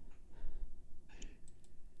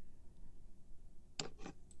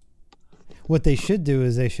 What they should do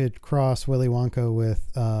is they should cross Willy Wonka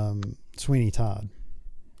with Sweeney Todd.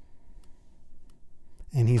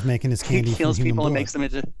 And he's making his candy. He kills from people blood. and makes them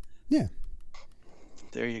into... Yeah.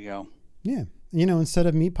 There you go. Yeah. Instead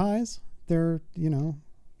of meat pies, there's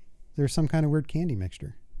some kind of weird candy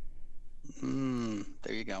mixture.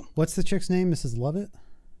 There you go. What's the chick's name? Mrs. Lovett?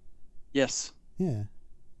 Yes. Yeah.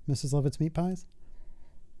 Mrs. Lovett's Meat Pies?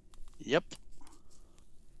 Yep.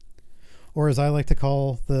 or as I like to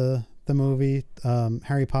call the movie,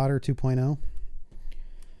 Harry Potter 2.0.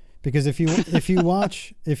 Because if you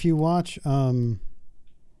watch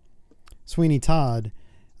Sweeney Todd,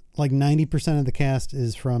 like 90% of the cast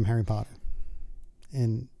is from Harry Potter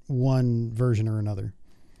in one version or another.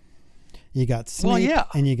 You got Snape,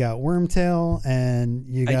 and you got Wormtail, and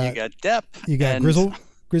you got Depp, you got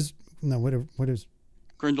what is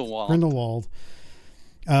Grindelwald.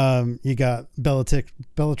 You got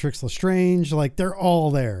Bellatrix Lestrange. Like, they're all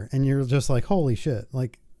there, and you're just like, holy shit!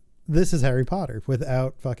 Like, this is Harry Potter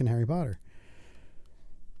without fucking Harry Potter.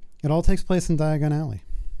 It all takes place in Diagon Alley.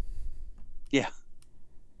 Yeah,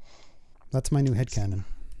 that's my new headcanon.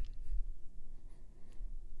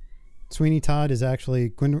 Sweeney Todd is actually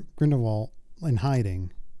Grindelwald in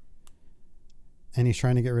hiding, and he's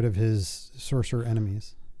trying to get rid of his sorcerer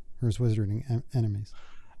enemies, or his wizarding enemies.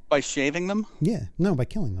 By shaving them? Yeah, no, by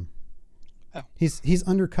killing them. Oh. He's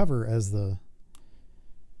undercover as a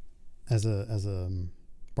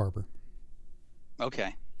barber.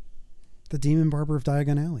 Okay. The Demon Barber of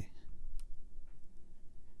Diagon Alley.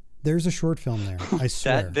 There's a short film there. I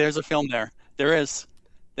swear. There's a film there. There is.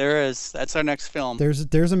 That's our next film. There's a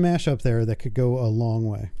mashup there that could go a long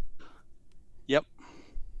way. Yep.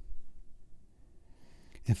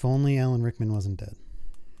 If only Alan Rickman wasn't dead.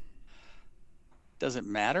 Does it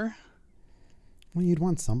matter? Well, you'd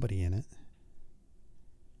want somebody in it.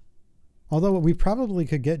 Although we probably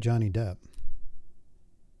could get Johnny Depp.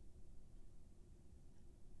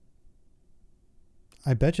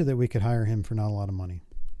 I bet you that we could hire him for not a lot of money.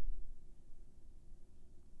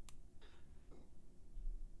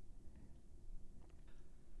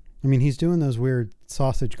 I mean, he's doing those weird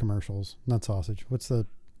sausage commercials. Not sausage. What's the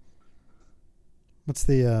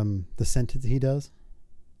scent he does?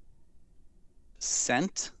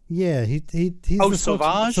 Scent? Yeah, he's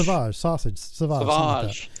Sauvage? Sauvage sausage. Sauvage.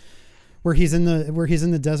 Like, where he's in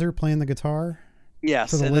the desert playing the guitar.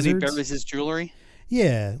 Yes, and then he buries his jewelry.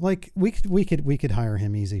 Yeah, like we could hire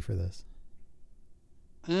him easy for this.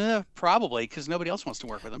 Probably, because nobody else wants to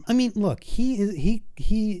work with him. I mean, look, he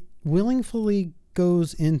willingly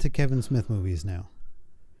goes into Kevin Smith movies now.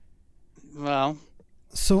 Well,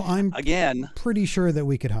 so I'm pretty sure that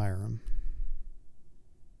we could hire him.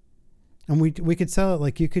 And we could sell it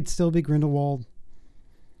like you could still be Grindelwald,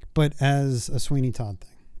 but as a Sweeney Todd thing.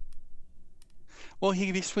 Well, he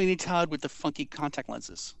could be Sweeney Todd with the funky contact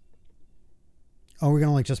lenses. Oh, we're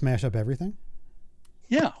gonna like just mash up everything?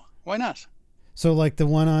 Yeah, why not? So like the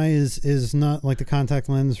one eye is not like the contact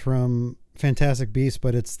lens from Fantastic Beasts,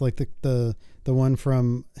 but it's like the one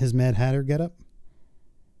from his Mad Hatter getup.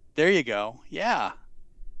 There you go. Yeah.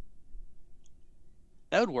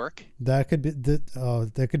 That would work. That could be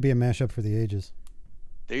that could be a mashup for the ages.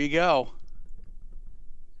 There you go.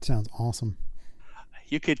 Sounds awesome.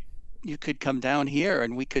 You could come down here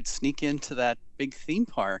and we could sneak into that big theme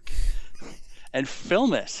park and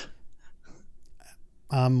film it.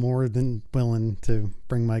 I'm more than willing to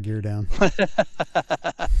bring my gear down.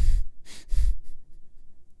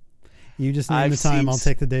 You just name the time, I'll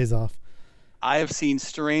take the days off. I have seen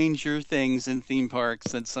stranger things in theme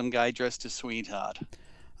parks than some guy dressed as Sweeney Todd.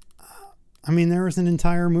 I mean, there was an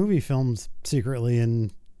entire movie filmed secretly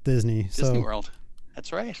in Disney World.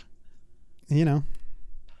 That's right. You know,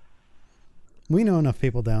 we know enough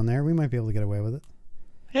people down there. We might be able to get away with it.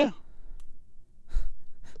 Yeah.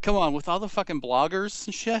 Come on, with all the fucking bloggers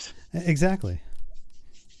and shit. Exactly.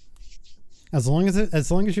 As long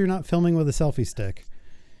as you're not filming with a selfie stick,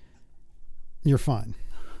 you're fine.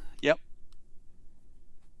 Yep.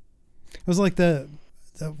 It was like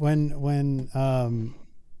when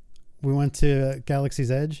we went to Galaxy's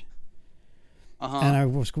Edge, and I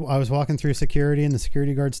was walking through security, and the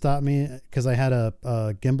security guard stopped me because I had a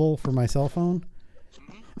gimbal for my cell phone,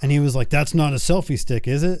 and he was like, "That's not a selfie stick,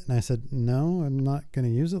 is it?" And I said, "No, I'm not going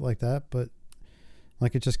to use it like that, but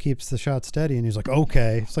like it just keeps the shot steady." And he's like,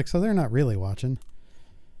 "Okay." It's like, so they're not really watching.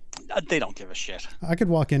 They don't give a shit. I could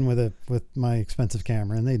walk in with my expensive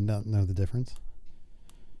camera, and they'd not know the difference.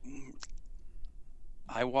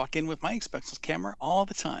 I walk in with my expensive camera all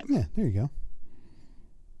the time. Yeah, there you go.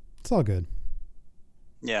 It's all good.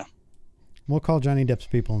 Yeah. We'll call Johnny Depp's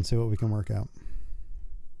people and see what we can work out.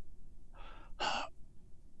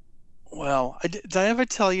 Well, did I ever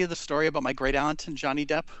tell you the story about my great aunt and Johnny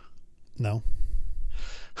Depp? No.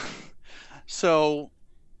 So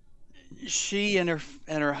she and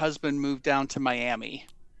her husband moved down to Miami.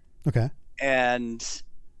 Okay. And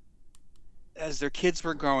as their kids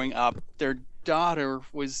were growing up, their daughter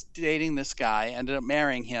was dating this guy, ended up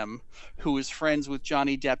marrying him, who was friends with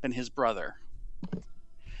Johnny Depp and his brother.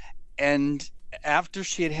 And after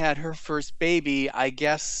she had her first baby, I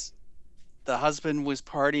guess the husband was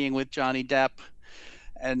partying with Johnny Depp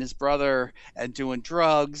and his brother and doing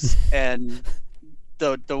drugs, and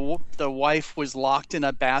the wife was locked in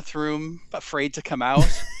a bathroom, afraid to come out.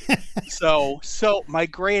 So my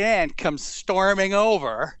great aunt comes storming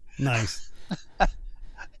over Nice.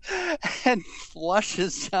 and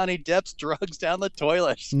flushes Johnny Depp's drugs down the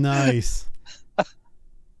toilet. Nice.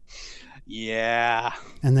 Yeah.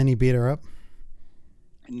 And then he beat her up?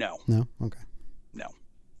 No. No? Okay. No.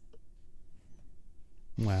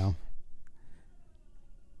 Wow.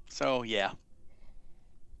 So yeah.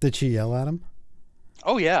 Did she yell at him?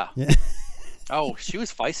 Oh yeah. Yeah. Oh, she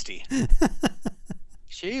was feisty.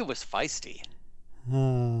 She was feisty.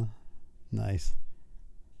 Nice.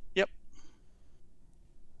 Yep.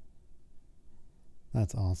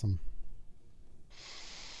 That's awesome.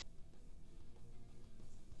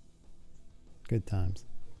 Good times.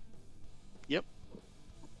 Yep.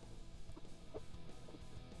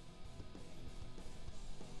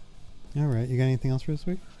 All right. You got anything else for this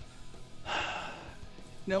week?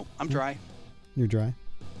 Nope, I'm dry. You're dry?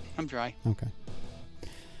 I'm dry. Okay.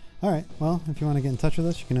 All right. Well, if you want to get in touch with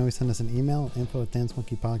us, you can always send us an email at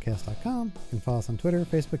info@dancemonkeypodcast.com. You can follow us on Twitter,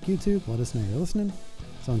 Facebook, YouTube. Let us know you're listening.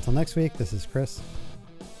 So until next week, this is Chris.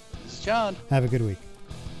 This is John. Have a good week.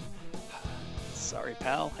 Sorry,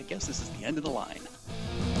 pal. I guess this is the end of the line.